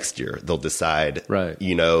 maybe next year they'll decide,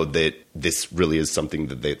 that this really is something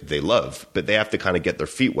that they love. But they have to kind of get their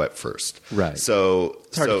feet wet first. Right. So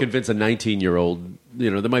it's hard to convince a 19-year-old.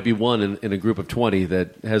 There might be one in a group of 20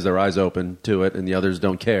 that has their eyes open to it and the others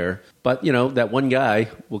don't care. But, that one guy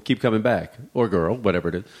will keep coming back, or girl, whatever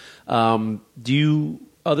it is. Do you,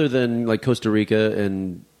 other than like Costa Rica,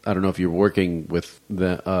 and I don't know if you're working with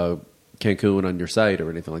the Cancun on your site or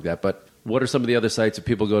anything like that, but what are some of the other sites that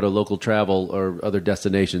people go to, local travel or other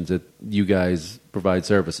destinations that you guys provide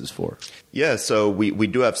services for? Yeah, so we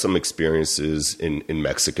do have some experiences in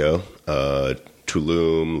Mexico,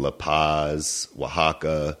 Tulum, La Paz,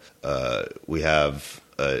 Oaxaca. We have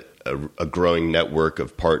a growing network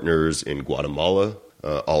of partners in Guatemala,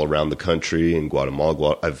 all around the country. In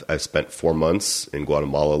Guatemala, I've spent 4 months in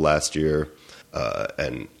Guatemala last year,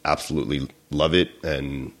 and absolutely love it,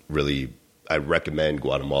 and really I recommend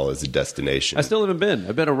Guatemala as a destination. I still haven't been.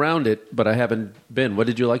 I've been around it, but I haven't been. What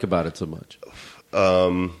did you like about it so much?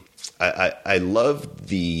 I love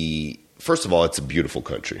first of all, it's a beautiful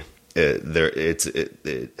country.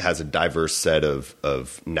 It has a diverse set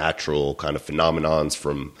of natural kind of phenomenons,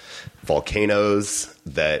 from volcanoes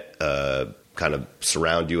that kind of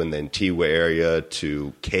surround you in the Antigua area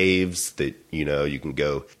to caves that, you can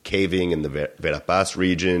go caving in the Verapaz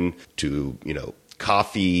region, to,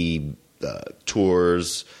 coffee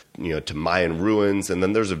tours, to Mayan ruins. And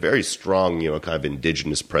then there's a very strong, kind of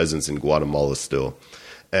indigenous presence in Guatemala still.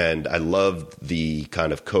 And I love the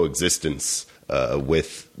kind of coexistence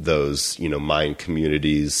with those, Mayan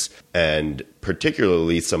communities, and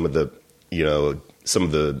particularly some of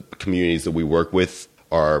the communities that we work with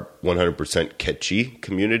are 100% Quechua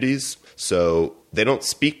communities. So they don't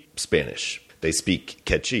speak Spanish. They speak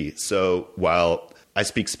Quechua. So while I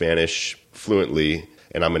speak Spanish fluently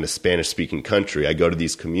and I'm in a Spanish-speaking country, I go to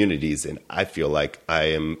these communities and I feel like I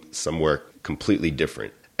am somewhere completely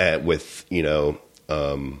different, with,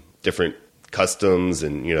 different customs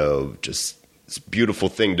and, just this beautiful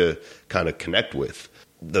thing to kind of connect with.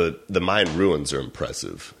 The Mayan ruins are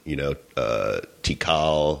impressive,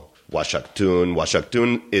 Tikal, Huashactún.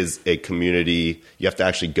 Huashactún is a community. You have to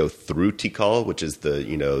actually go through Tikal, which is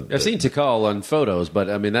I've seen Tikal on photos, but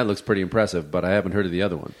I mean that looks pretty impressive. But I haven't heard of the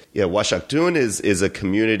other one. Yeah, Huashactún is a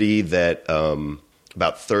community that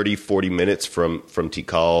about 30-40 minutes from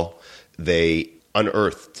Tikal, they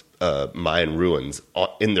unearthed Mayan ruins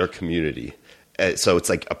in their community. So it's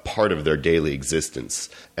like a part of their daily existence.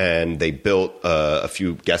 And they built a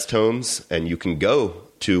few guest homes, and you can go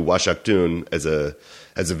to Huashactún as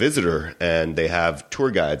a visitor, and they have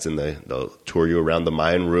tour guides, and they'll tour you around the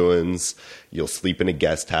Mayan ruins. You'll sleep in a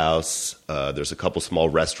guest house. There's a couple small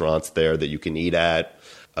restaurants there that you can eat at.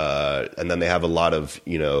 And then they have a lot of,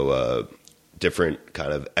 different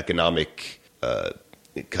kind of economic,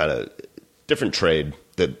 kind of different trade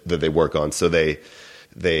that they work on. So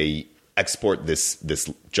they export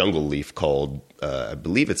this jungle leaf called, I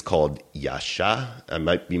believe it's called yasha. I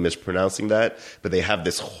might be mispronouncing that, but they have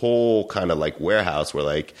this whole kind of like warehouse where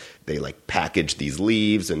like they like package these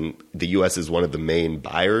leaves, and the U.S. is one of the main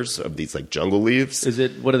buyers of these like jungle leaves.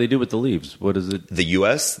 What do they do with the leaves? What is it? The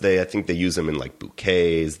U.S. I think they use them in like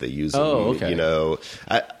bouquets. They use them, okay. So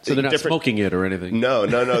they're not smoking it or anything. No.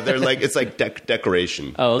 They're like, it's like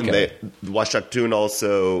decoration. Oh, okay. Huashactún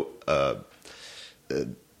also,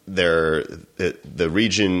 the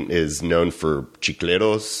region is known for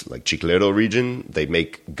chicleros, like chiclero region. They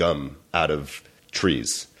make gum out of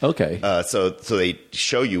trees. Okay. So they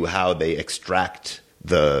show you how they extract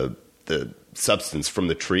the substance from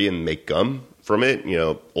the tree and make gum from it,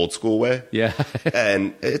 old school way. Yeah.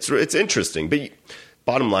 And it's interesting. But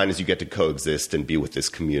bottom line is you get to coexist and be with this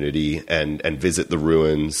community and visit the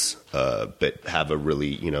ruins, but have a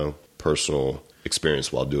really, personal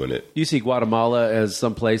experience while doing it. You see Guatemala as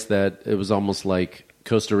some place that it was almost like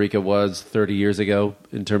Costa Rica was 30 years ago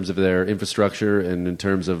in terms of their infrastructure and in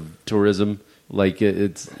terms of tourism. Like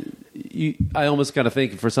I almost kind of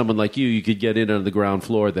think for someone like you could get in on the ground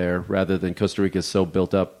floor there rather than Costa Rica is so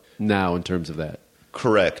built up now in terms of that.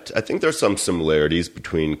 Correct. I think there's some similarities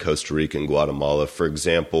between Costa Rica and Guatemala. For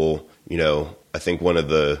example, I think one of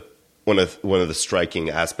the one of the striking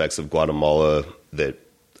aspects of Guatemala that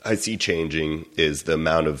I see changing is the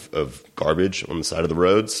amount of garbage on the side of the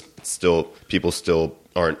roads. People still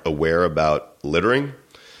aren't aware about littering,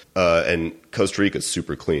 and Costa Rica is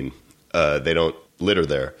super clean. They don't litter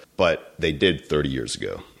there, but they did 30 years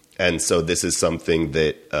ago, and so this is something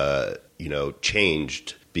that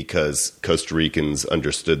changed because Costa Ricans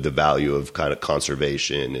understood the value of kind of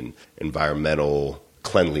conservation and environmental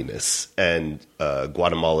cleanliness, and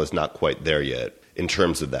Guatemala is not quite there yet in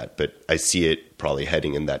terms of that, but I see it probably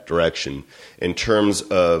heading in that direction. In terms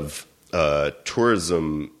of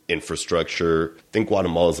tourism infrastructure, I think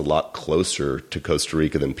Guatemala is a lot closer to Costa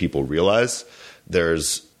Rica than people realize.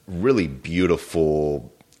 There's really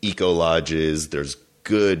beautiful eco lodges. There's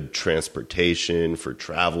good transportation for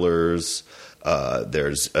travelers.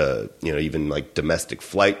 There's even like domestic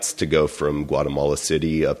flights to go from Guatemala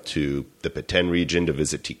City up to the Petén region to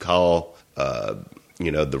visit Tikal.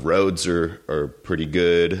 The roads are pretty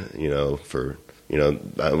good.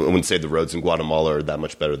 I wouldn't say the roads in Guatemala are that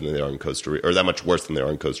much better than they are in Costa Rica, or that much worse than they are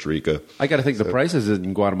in Costa Rica. I got to think the prices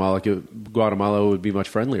in Guatemala would be much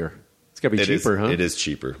friendlier. It's got to be cheaper, huh? It is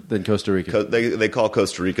cheaper than Costa Rica. They call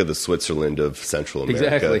Costa Rica the Switzerland of Central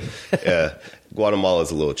America. Exactly. Yeah, Guatemala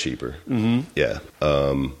is a little cheaper. Mm-hmm. Yeah,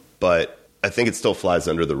 but I think it still flies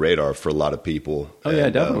under the radar for a lot of people. Oh, yeah,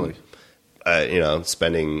 definitely.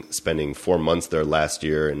 Spending 4 months there last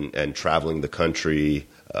year and traveling the country,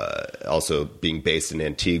 also being based in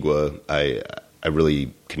Antigua, I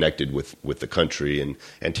really connected with the country. And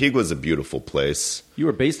Antigua is a beautiful place. You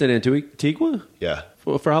were based in Antigua? Yeah.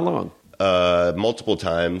 For how long? Multiple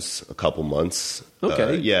times, a couple months.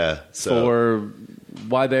 Okay. Yeah. So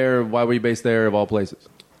why there? Why were you based there of all places?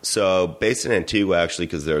 So based in Antigua, actually,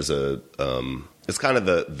 because there's it's kind of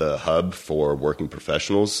the hub for working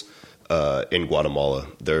professionals. In Guatemala,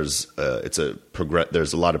 there's a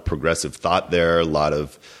lot of progressive thought there, a lot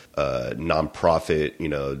of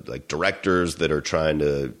nonprofit, like directors that are trying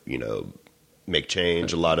to, make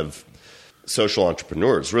change, a lot of social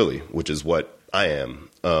entrepreneurs, really, which is what I am.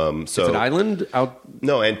 So it's an island out.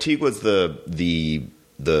 No, Antigua's the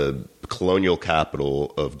colonial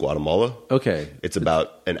capital of Guatemala. Okay, it's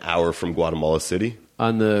about an hour from Guatemala City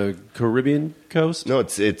on the Caribbean coast. No,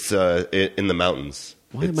 it's in the mountains.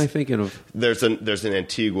 Why am I thinking of? There's an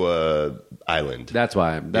Antigua island. That's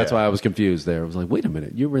why I was confused there. I was like, wait a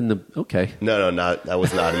minute, you were in the okay. No, I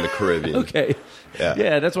was not in the Caribbean. Okay,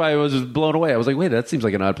 yeah, that's why I was just blown away. I was like, wait, that seems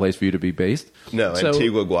like an odd place for you to be based. No,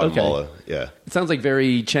 Antigua, Guatemala. Okay. Yeah, it sounds like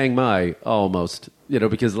very Chiang Mai almost.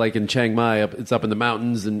 Because like in Chiang Mai, it's up in the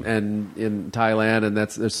mountains, and in Thailand, and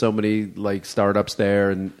there's so many like startups there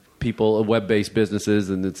and people, web-based businesses,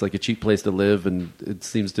 and it's like a cheap place to live, and it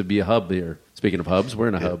seems to be a hub here. Speaking of hubs, we're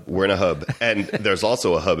in a hub. We're in a hub. And there's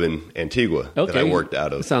also a hub in Antigua that I worked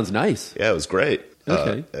out of. That sounds nice. Yeah, it was great.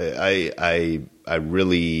 Okay. I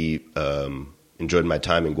really enjoyed my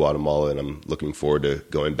time in Guatemala, and I'm looking forward to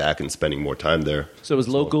going back and spending more time there. So is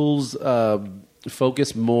locals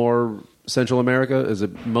focus more Central America? Is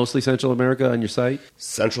it mostly Central America on your site?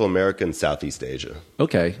 Central America and Southeast Asia.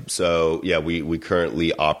 Okay. So, yeah, we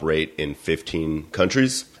currently operate in 15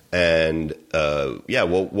 countries. And,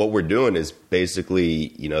 what we're doing is basically,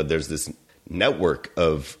 there's this network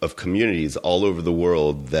of communities all over the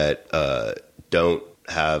world that don't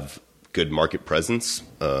have good market presence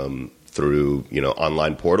through,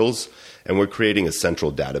 online portals. And we're creating a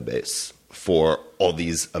central database for all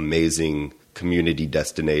these amazing community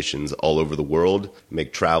destinations all over the world,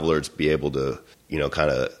 make travelers be able to,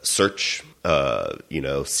 kind of search,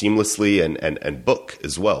 seamlessly and book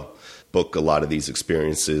as well. Book a lot of these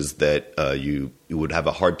experiences that you would have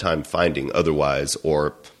a hard time finding otherwise,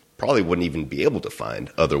 or probably wouldn't even be able to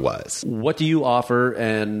find otherwise. What do you offer,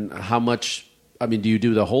 and how much? I mean, do you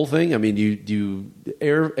do the whole thing? I mean, do you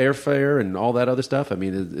airfare and all that other stuff? I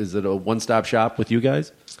mean, is it a one-stop shop with you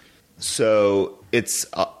guys? So it's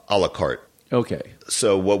a la carte. Okay.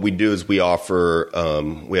 So what we do is we offer,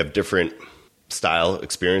 we have different style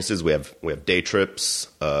experiences. We have day trips,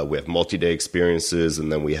 we have multi-day experiences,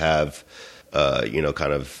 and then we have,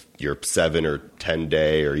 kind of your 7 or 10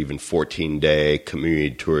 day or even 14-day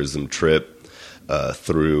community tourism trip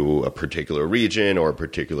through a particular region or a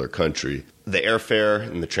particular country. The airfare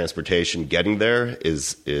and the transportation getting there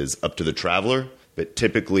is up to the traveler, but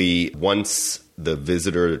typically once the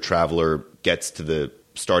visitor, the traveler gets to the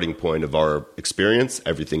starting point of our experience,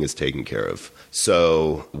 everything is taken care of.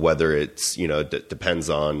 So whether it's, depends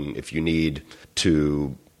on if you need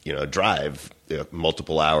to, drive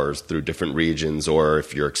multiple hours through different regions, or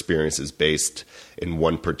if your experience is based in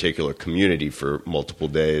one particular community for multiple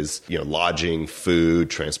days, lodging, food,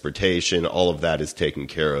 transportation, all of that is taken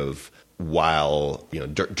care of while,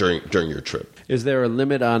 during your trip. Is there a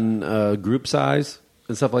limit on group size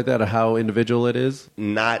and stuff like that, or how individual it is?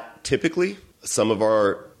 Not typically. Some of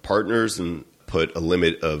our partners put a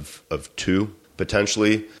limit of 2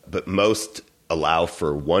 potentially, but most allow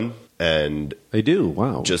for 1. And they do.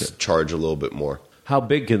 Wow. Just charge a little bit more. How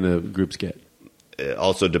big can the groups get? It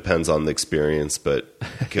also depends on the experience, but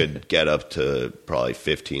could get up to probably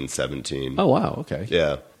 15, 17. Oh, wow. Okay.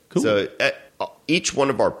 Yeah. Cool. So each one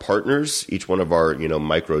of our partners, each one of our,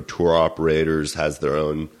 micro tour operators has their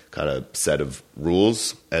own kind of set of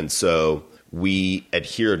rules. And so we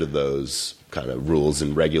adhere to those kind of rules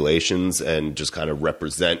and regulations and just kind of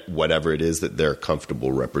represent whatever it is that they're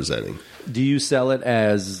comfortable representing. Do you sell it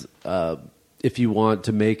as if you want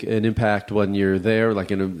to make an impact when you're there?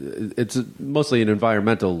 It's mostly an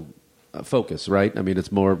environmental focus, right? I mean,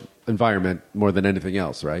 it's more environment more than anything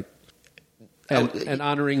else, right? And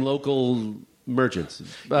honoring local merchants,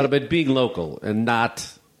 but being local and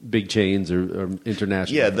not big chains or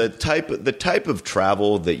international. Yeah, the type of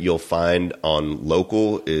travel that you'll find on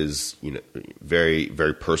local is very,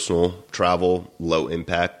 very personal travel, low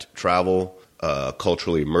impact travel,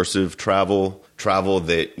 culturally immersive travel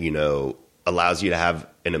that allows you to have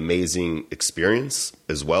an amazing experience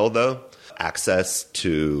as well, though. Access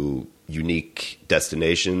to unique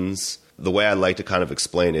destinations. The way I like to kind of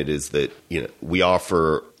explain it is that we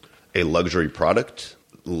offer a luxury product.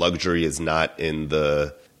 Luxury is not in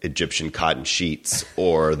the Egyptian cotton sheets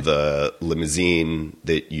or the limousine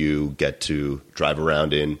that you get to drive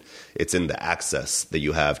around in. It's in the access that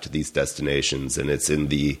you have to these destinations, and it's in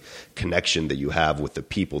the connection that you have with the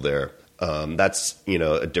people there. That's,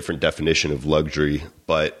 a different definition of luxury,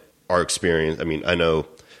 but our experience, I know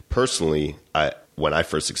personally, when I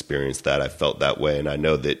first experienced that, I felt that way. And I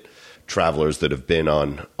know that travelers that have been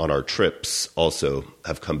on our trips also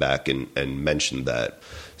have come back and mentioned that.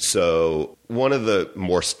 So one of the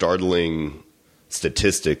more startling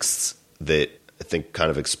statistics that I think kind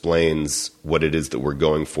of explains what it is that we're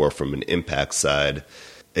going for from an impact side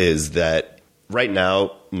is that right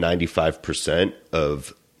now, 95%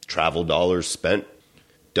 of travel dollars spent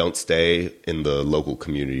don't stay in the local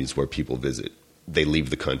communities where people visit. They leave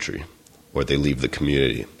the country or they leave the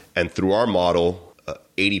community. And through our model,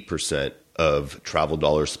 80% of travel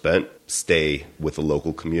dollars spent stay with the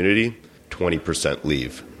local community, 20%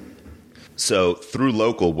 leave. So through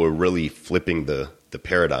local, we're really flipping the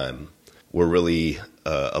paradigm. We're really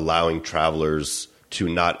allowing travelers to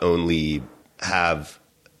not only have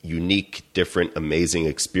unique, different, amazing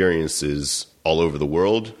experiences all over the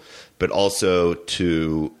world, but also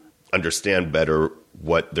to understand better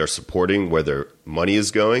what they're supporting, where their money is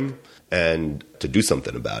going, and to do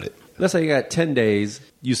something about it. Let's say you got 10 days.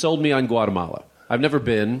 You sold me on Guatemala. I've never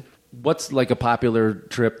been. What's like a popular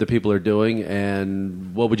trip that people are doing,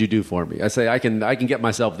 and what would you do for me? I say I can get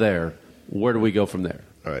myself there. Where do we go from there?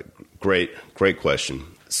 All right. Great question.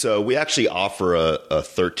 So we actually offer a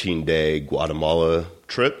 13-day Guatemala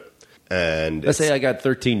trip. And let's say I got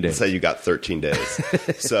 13 days. Let's say you got 13 days.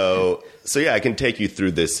 So yeah, I can take you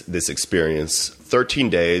through this experience. 13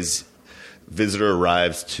 days, visitor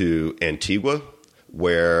arrives to Antigua,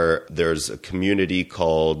 where there's a community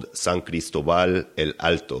called San Cristobal el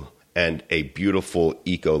Alto and a beautiful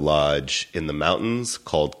eco lodge in the mountains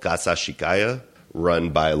called Casa Chicaya,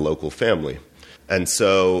 run by a local family. And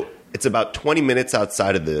so it's about 20 minutes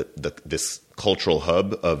outside of this cultural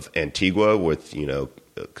hub of Antigua with,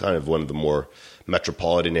 kind of one of the more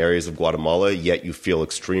metropolitan areas of Guatemala, yet you feel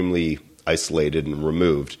extremely isolated and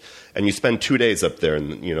removed. And you spend 2 days up there,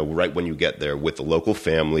 and right when you get there with the local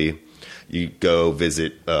family, you go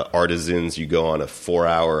visit artisans, you go on a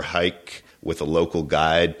 4-hour hike with a local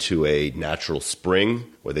guide to a natural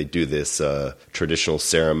spring where they do this traditional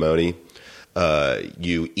ceremony.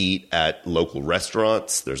 You eat at local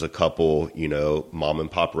restaurants. There's a couple, mom and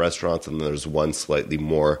pop restaurants, and then there's one slightly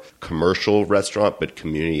more commercial restaurant, but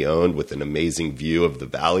community owned with an amazing view of the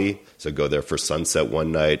valley. So go there for sunset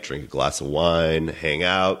one night, drink a glass of wine, hang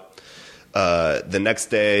out. The next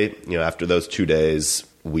day, after those 2 days,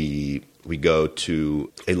 we go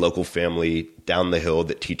to a local family down the hill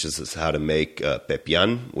that teaches us how to make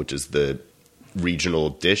pepián, which is the regional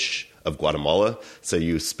dish of Guatemala. So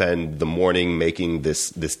you spend the morning making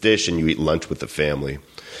this dish, and you eat lunch with the family.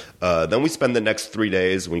 Then we spend the next 3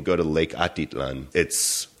 days. We go to Lake Atitlan.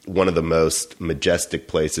 It's one of the most majestic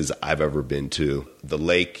places I've ever been to. The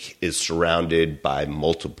lake is surrounded by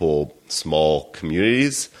multiple small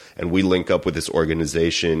communities, and we link up with this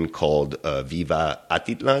organization called Viva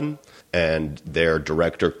Atitlan, and their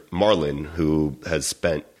director, Marlon, who has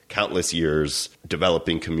spent countless years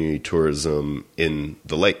developing community tourism in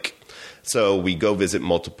the lake. So we go visit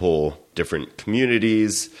multiple different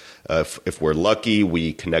communities. If we're lucky,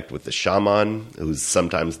 we connect with the shaman, who's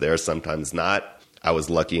sometimes there, sometimes not. I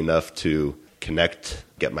was lucky enough to connect,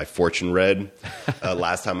 get my fortune read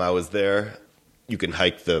last time I was there. You can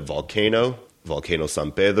hike the Volcano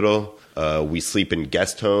San Pedro. We sleep in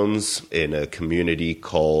guest homes in a community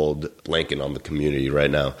called, blanking on the community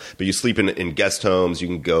right now, but you sleep in guest homes. You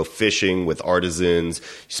can go fishing with artisans.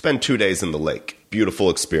 You spend 2 days in the lake.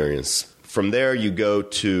 Beautiful experience. From there, you go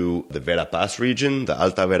to the Verapaz region, the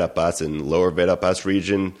Alta Verapaz and Lower Verapaz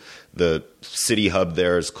region. The city hub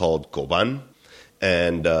there is called Coban.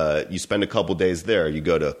 And you spend a couple days there. You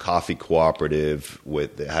go to a coffee cooperative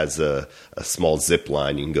that has a small zip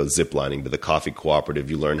line. You can go zip lining to the coffee cooperative.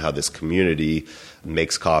 You learn how this community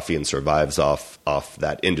makes coffee and survives off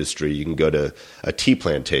that industry. You can go to a tea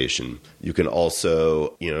plantation. You can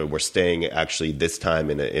also, we're staying actually this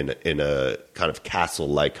time in a kind of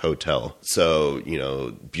castle-like hotel. So,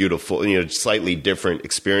 beautiful, slightly different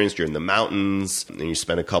experience. You're in the mountains and you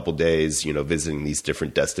spend a couple days, visiting these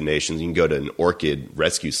different destinations. You can go to an orchid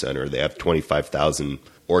rescue center. They have 25,000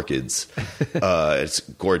 orchids. It's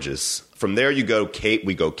gorgeous. From there, we go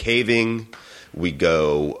caving. We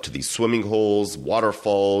go to these swimming holes,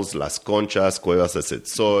 waterfalls, Las Conchas, Cuevas de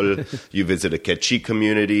Setzol. You visit a Quechua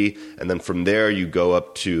community. And then from there, you go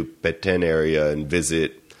up to Petén area and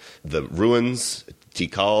visit the ruins,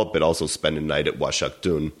 Tikal, but also spend a night at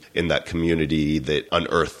Huachactún in that community that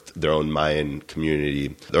unearthed their own Mayan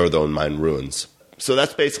community, or their own Mayan ruins. So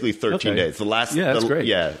that's basically 13 days. That's great.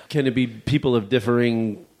 Yeah. Can it be people of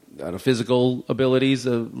differing physical abilities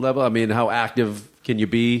level? I mean, how active can you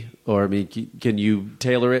be? Or, can you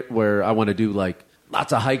tailor it where I want to do like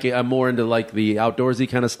lots of hiking? I'm more into like the outdoorsy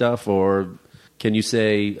kind of stuff. Or can you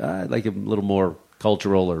say, I'd like a little more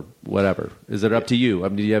cultural or whatever? Is it up to you?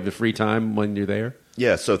 Do you have the free time when you're there?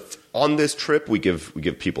 Yeah. So on this trip, we give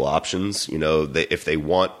people options. If they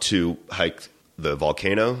want to hike the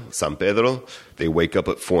volcano, San Pedro, they wake up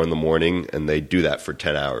at 4 a.m. and they do that for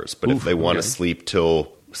 10 hours. But if they want to sleep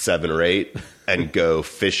till 7 or 8 and go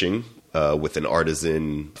fishing with an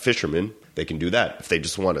artisan fisherman, they can do that. If they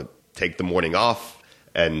just want to take the morning off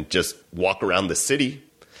and just walk around the city,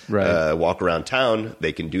 walk around town,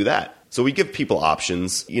 they can do that. So we give people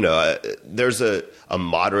options. There's a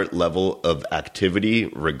moderate level of activity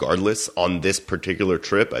regardless on this particular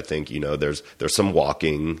trip. I think, there's some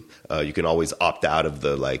walking. You can always opt out of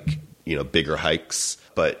the bigger hikes,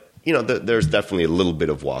 but there's definitely a little bit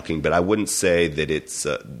of walking, but I wouldn't say that it's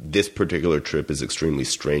this particular trip is extremely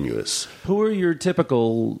strenuous. Who are your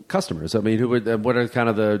typical customers? What are kind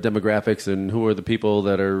of the demographics, and who are the people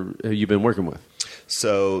that you've been working with?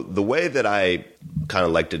 So the way that I kind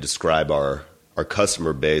of like to describe our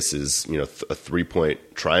customer base is, a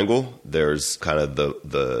 3-point triangle. There's kind of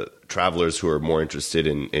the travelers who are more interested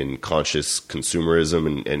in conscious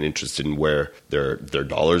consumerism and interested in where their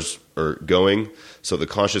dollars are going. So the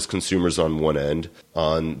conscious consumers on one end.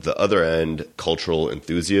 On the other end, cultural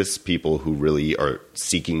enthusiasts, people who really are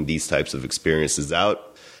seeking these types of experiences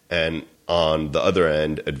out. And on the other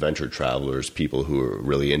end, adventure travelers, people who are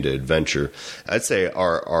really into adventure. I'd say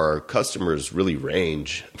our customers really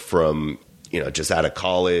range from, just out of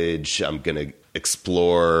college, I'm going to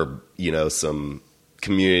explore, some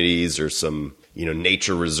communities or some,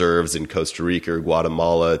 nature reserves in Costa Rica or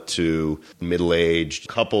Guatemala, to middle-aged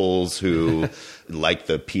couples who like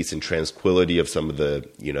the peace and tranquility of some of the,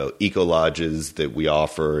 eco lodges that we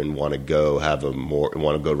offer and want to go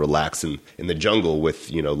relax in the jungle with,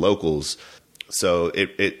 locals. So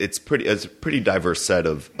it's a pretty diverse set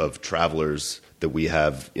of travelers that we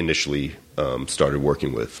have initially started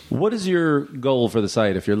working with. What is your goal for the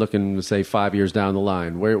site if you're looking to say 5 years down the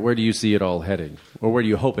line? Where do you see it all heading, or where do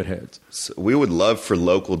you hope it heads? So we would love for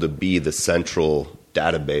Local to be the central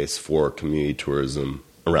database for community tourism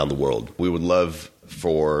around the world. We would love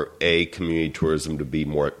for community tourism to be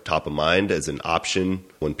more top of mind as an option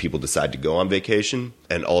when people decide to go on vacation,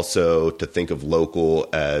 and also to think of Local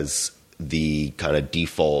as the kind of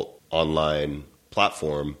default online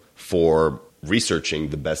platform for researching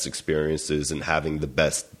the best experiences and having the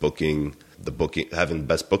best booking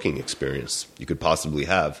experience you could possibly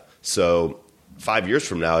have. So 5 years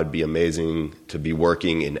from now, it'd be amazing to be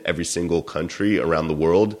working in every single country around the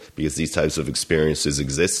world, because these types of experiences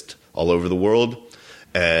exist all over the world.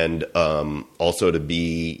 and also to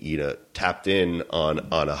be, tapped in on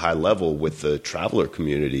a high level with the traveler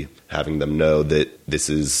community, having them know that this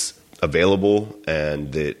is available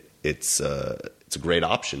and that it's a great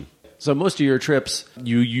option. So most of your trips,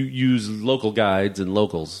 you use local guides and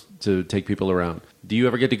locals to take people around. Do you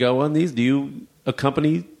ever get to go on these? Do you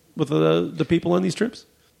accompany with the people on these trips?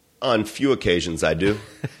 On few occasions, I do.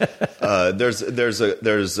 There's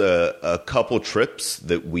a couple trips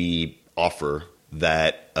that we offer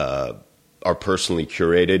that are personally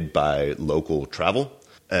curated by local travel,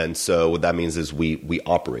 and so what that means is we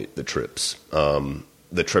operate the trips.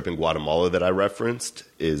 The trip in Guatemala that I referenced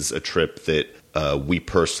is a trip that we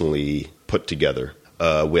personally put together.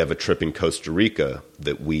 We have a trip in Costa Rica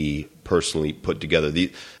that we personally put together.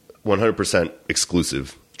 The 100%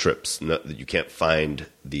 exclusive trips. No, you can't find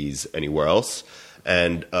these anywhere else.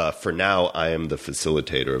 And for now, I am the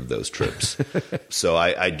facilitator of those trips. So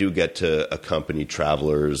I do get to accompany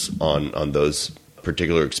travelers on those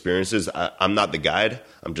particular experiences. I'm not the guide.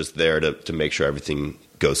 I'm just there to make sure everything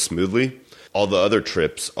goes smoothly. All the other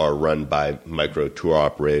trips are run by micro tour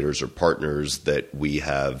operators or partners that we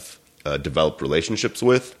have developed relationships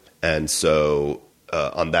with. And so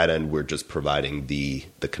on that end, we're just providing the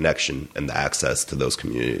connection and the access to those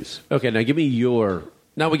communities. Okay, now give me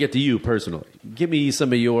now we get to you personally. Give me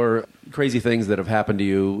some of your crazy things that have happened to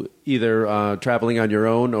you, either traveling on your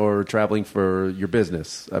own or traveling for your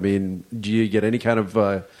business. I mean, do you get any kind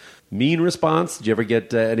of mean response? Did you ever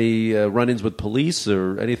get any run-ins with police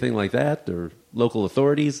or anything like that, or local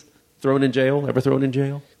authorities? Thrown in jail? Ever thrown in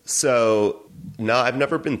jail? So, no, I've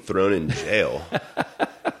never been thrown in jail.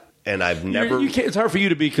 And I've never... it's hard for you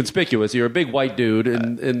to be conspicuous. You're a big white dude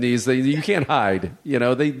in these things. You can't hide.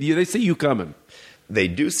 They see you coming. They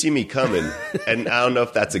do see me coming. And I don't know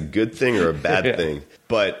if that's a good thing or a bad thing.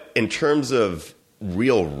 But in terms of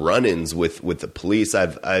real run-ins with the police,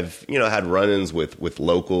 I've had run-ins with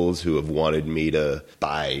locals who have wanted me to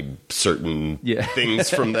buy certain things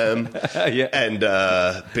from them, and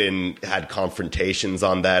had confrontations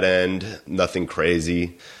on that end. Nothing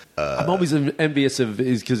crazy. I'm always envious of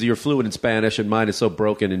because you're fluent in Spanish and mine is so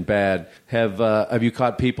broken and bad. Have you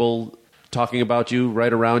caught people talking about you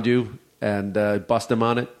right around you and bust them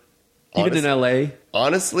on it? Even in L.A.?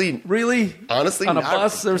 Honestly. Really? Honestly, on a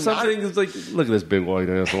bus or something? It's like, look at this big white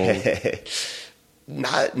asshole.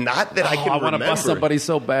 Not that I can remember. I want to bust somebody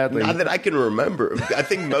so badly. Not that I can remember. I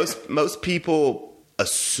think most people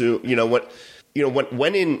assume,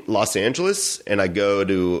 when in Los Angeles and I go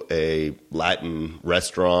to a Latin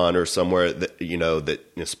restaurant or somewhere that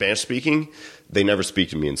Spanish speaking, they never speak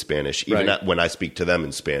to me in Spanish, even when I speak to them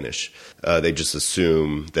in Spanish. They just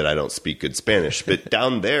assume that I don't speak good Spanish. But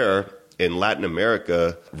down there in Latin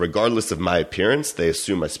America, regardless of my appearance, they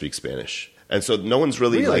assume I speak Spanish. And so no one's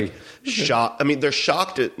really? Shocked. I mean, they're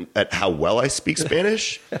shocked at how well I speak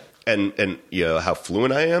Spanish and how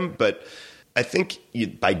fluent I am. But I think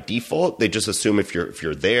by default, they just assume if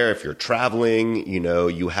you're there, if you're traveling,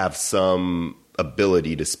 you have some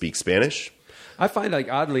ability to speak Spanish. I find,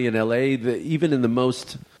 oddly in L.A., that even in the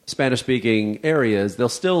most Spanish-speaking areas, they'll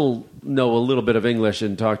still know a little bit of English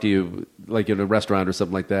and talk to you like in a restaurant or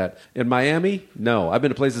something like that. In Miami, no. I've been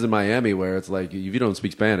to places in Miami where it's like, if you don't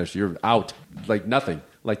speak Spanish, you're out. Like nothing.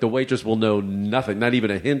 Like the waitress will know nothing, not even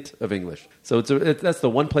a hint of English. So that's the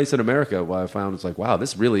one place in America where I found it's like, wow,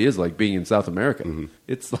 this really is like being in South America. Mm-hmm.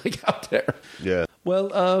 It's like out there. Yeah.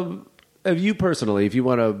 Well, have you personally, if you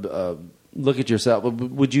want to look at yourself,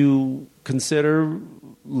 would you consider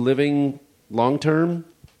living long-term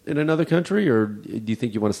in another country, or do you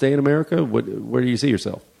think you want to stay in America? Where do you see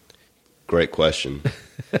yourself? Great question.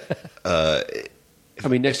 I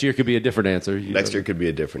mean, next year could be a different answer. Next year could be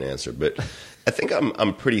a different answer, but I think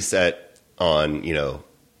I'm pretty set on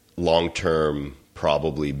long term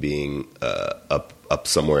probably being up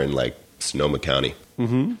somewhere in like Sonoma County.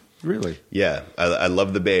 Mm-hmm. Really? Yeah, I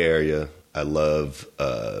love the Bay Area. I love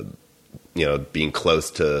being close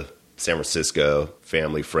to San Francisco,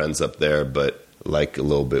 family, friends up there, but like a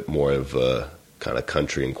little bit more of a kind of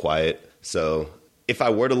country and quiet. So if I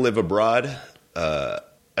were to live abroad,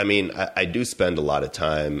 I do spend a lot of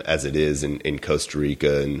time as it is in Costa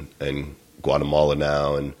Rica and Guatemala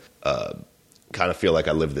now, and kind of feel like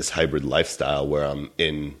I live this hybrid lifestyle where I'm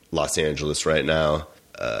in Los Angeles right now,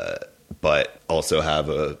 but also have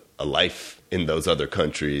a life in those other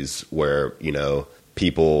countries where,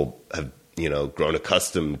 people have, grown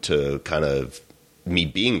accustomed to kind of me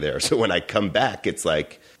being there. So when I come back, it's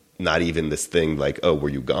like not even this thing like, oh, were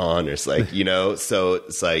you gone? Or it's like, so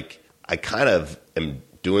it's like I kind of am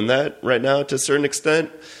doing that right now to a certain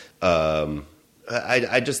extent.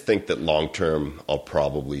 I just think that long term, I'll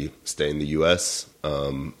probably stay in the U.S.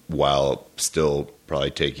 While still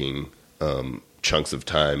probably taking chunks of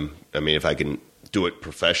time. I mean, if I can do it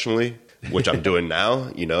professionally, which I'm doing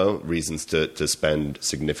now, reasons to spend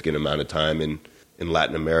significant amount of time in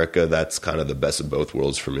Latin America, that's kind of the best of both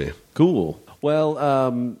worlds for me. Cool.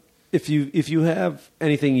 Well, if you have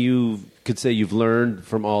anything you could say you've learned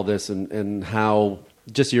from all this and how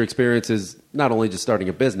just your experiences, not only just starting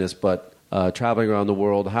a business, but traveling around the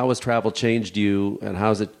world, how has travel changed you and how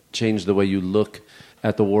has it changed the way you look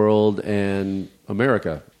at the world and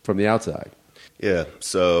America from the outside? Yeah.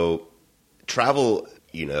 So travel,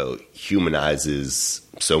 humanizes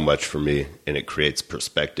so much for me, and it creates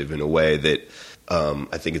perspective in a way that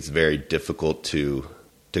I think it's very difficult to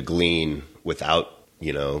glean without,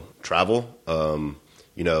 travel. I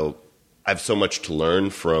have so much to learn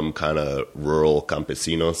from kind of rural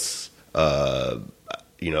campesinos,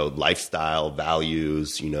 lifestyle,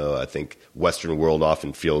 values. I think Western world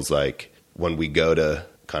often feels like when we go to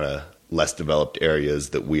kind of less developed areas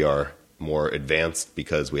that we are more advanced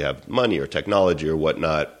because we have money or technology or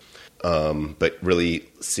whatnot. But really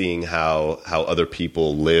seeing how other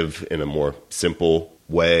people live in a more simple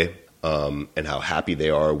way and how happy they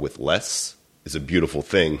are with less is a beautiful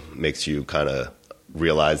thing. Makes you kind of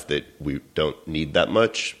realize that we don't need that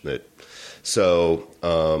much. So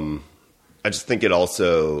I just think it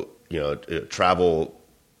also, travel.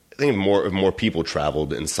 I think if more people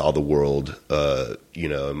traveled and saw the world,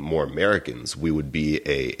 more Americans, we would be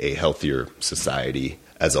a healthier society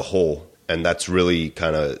as a whole. And that's really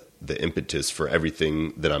kind of the impetus for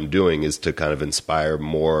everything that I'm doing, is to kind of inspire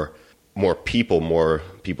more people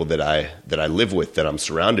that I live with, that I'm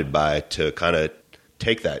surrounded by, to kind of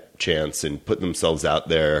take that chance and put themselves out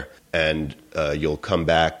there, and you'll come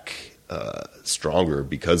back stronger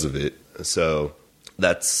because of it. So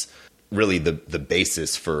that's really the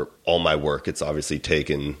basis for all my work. It's obviously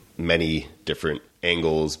taken many different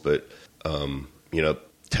angles, but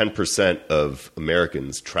 10% of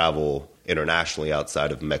Americans travel internationally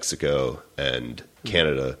outside of Mexico and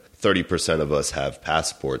Canada. 30% of us have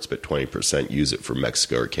passports, but 20% use it for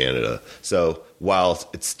Mexico or Canada. So while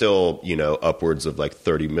it's still, upwards of like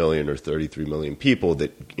 30 million or 33 million people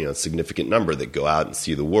that, significant number that go out and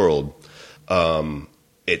see the world,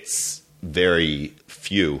 it's very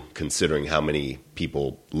few considering how many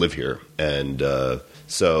people live here. And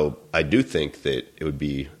so I do think that it would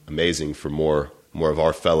be amazing for more of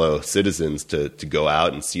our fellow citizens to go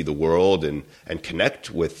out and see the world and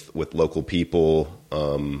connect with local people,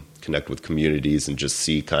 connect with communities, and just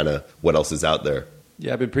see kind of what else is out there.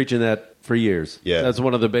 Yeah, I've been preaching that for years. Yeah. That's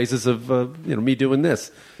one of the basis of me doing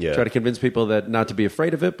this. Yeah. Try to convince people that not to be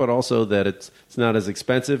afraid of it, but also that it's not as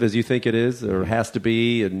expensive as you think it is or has to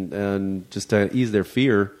be, and just to ease their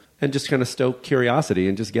fear and just kind of stoke curiosity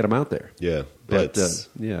and just get them out there. Yeah. But,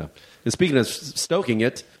 yeah. And speaking of stoking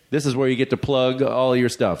it, this is where you get to plug all of your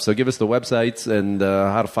stuff. So give us the websites and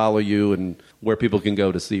how to follow you and where people can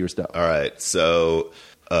go to see your stuff. All right. So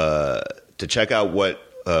to check out what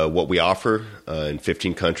we offer in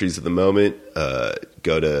 15 countries at the moment,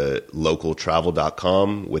 go to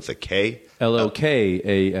localtravel.com with a K.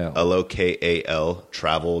 LOKAL. LOKAL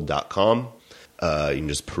travel.com. You can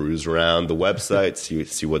just peruse around the website,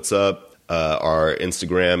 see what's up. Our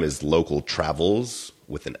Instagram is Local Travels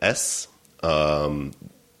with an S.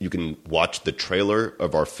 You can watch the trailer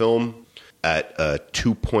of our film at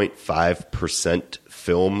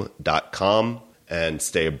 2.5percentfilm.com and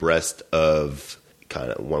stay abreast of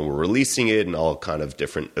kind of when we're releasing it and all kind of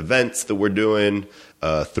different events that we're doing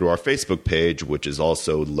through our Facebook page, which is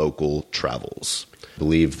also Local Travels. I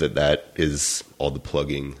believe that is all the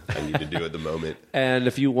plugging I need to do at the moment. And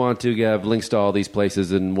if you want to have links to all these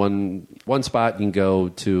places in one spot, you can go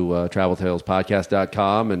to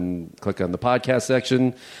traveltalespodcast.com and click on the podcast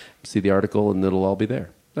section, see the article, and it'll all be there.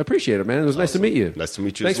 I appreciate it, man. It was nice to meet you. Nice to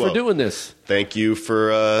meet you Thanks as well. for doing this. Thank you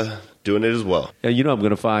for doing it as well. And I'm going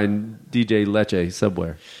to find DJ Leche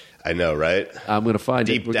somewhere. I know, right? I'm going to find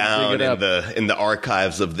deep it. down in the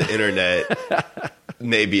archives of the internet.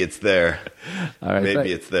 Maybe it's there. All right.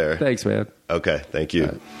 Maybe it's there. Thanks, man. Okay. Thank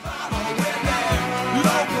you.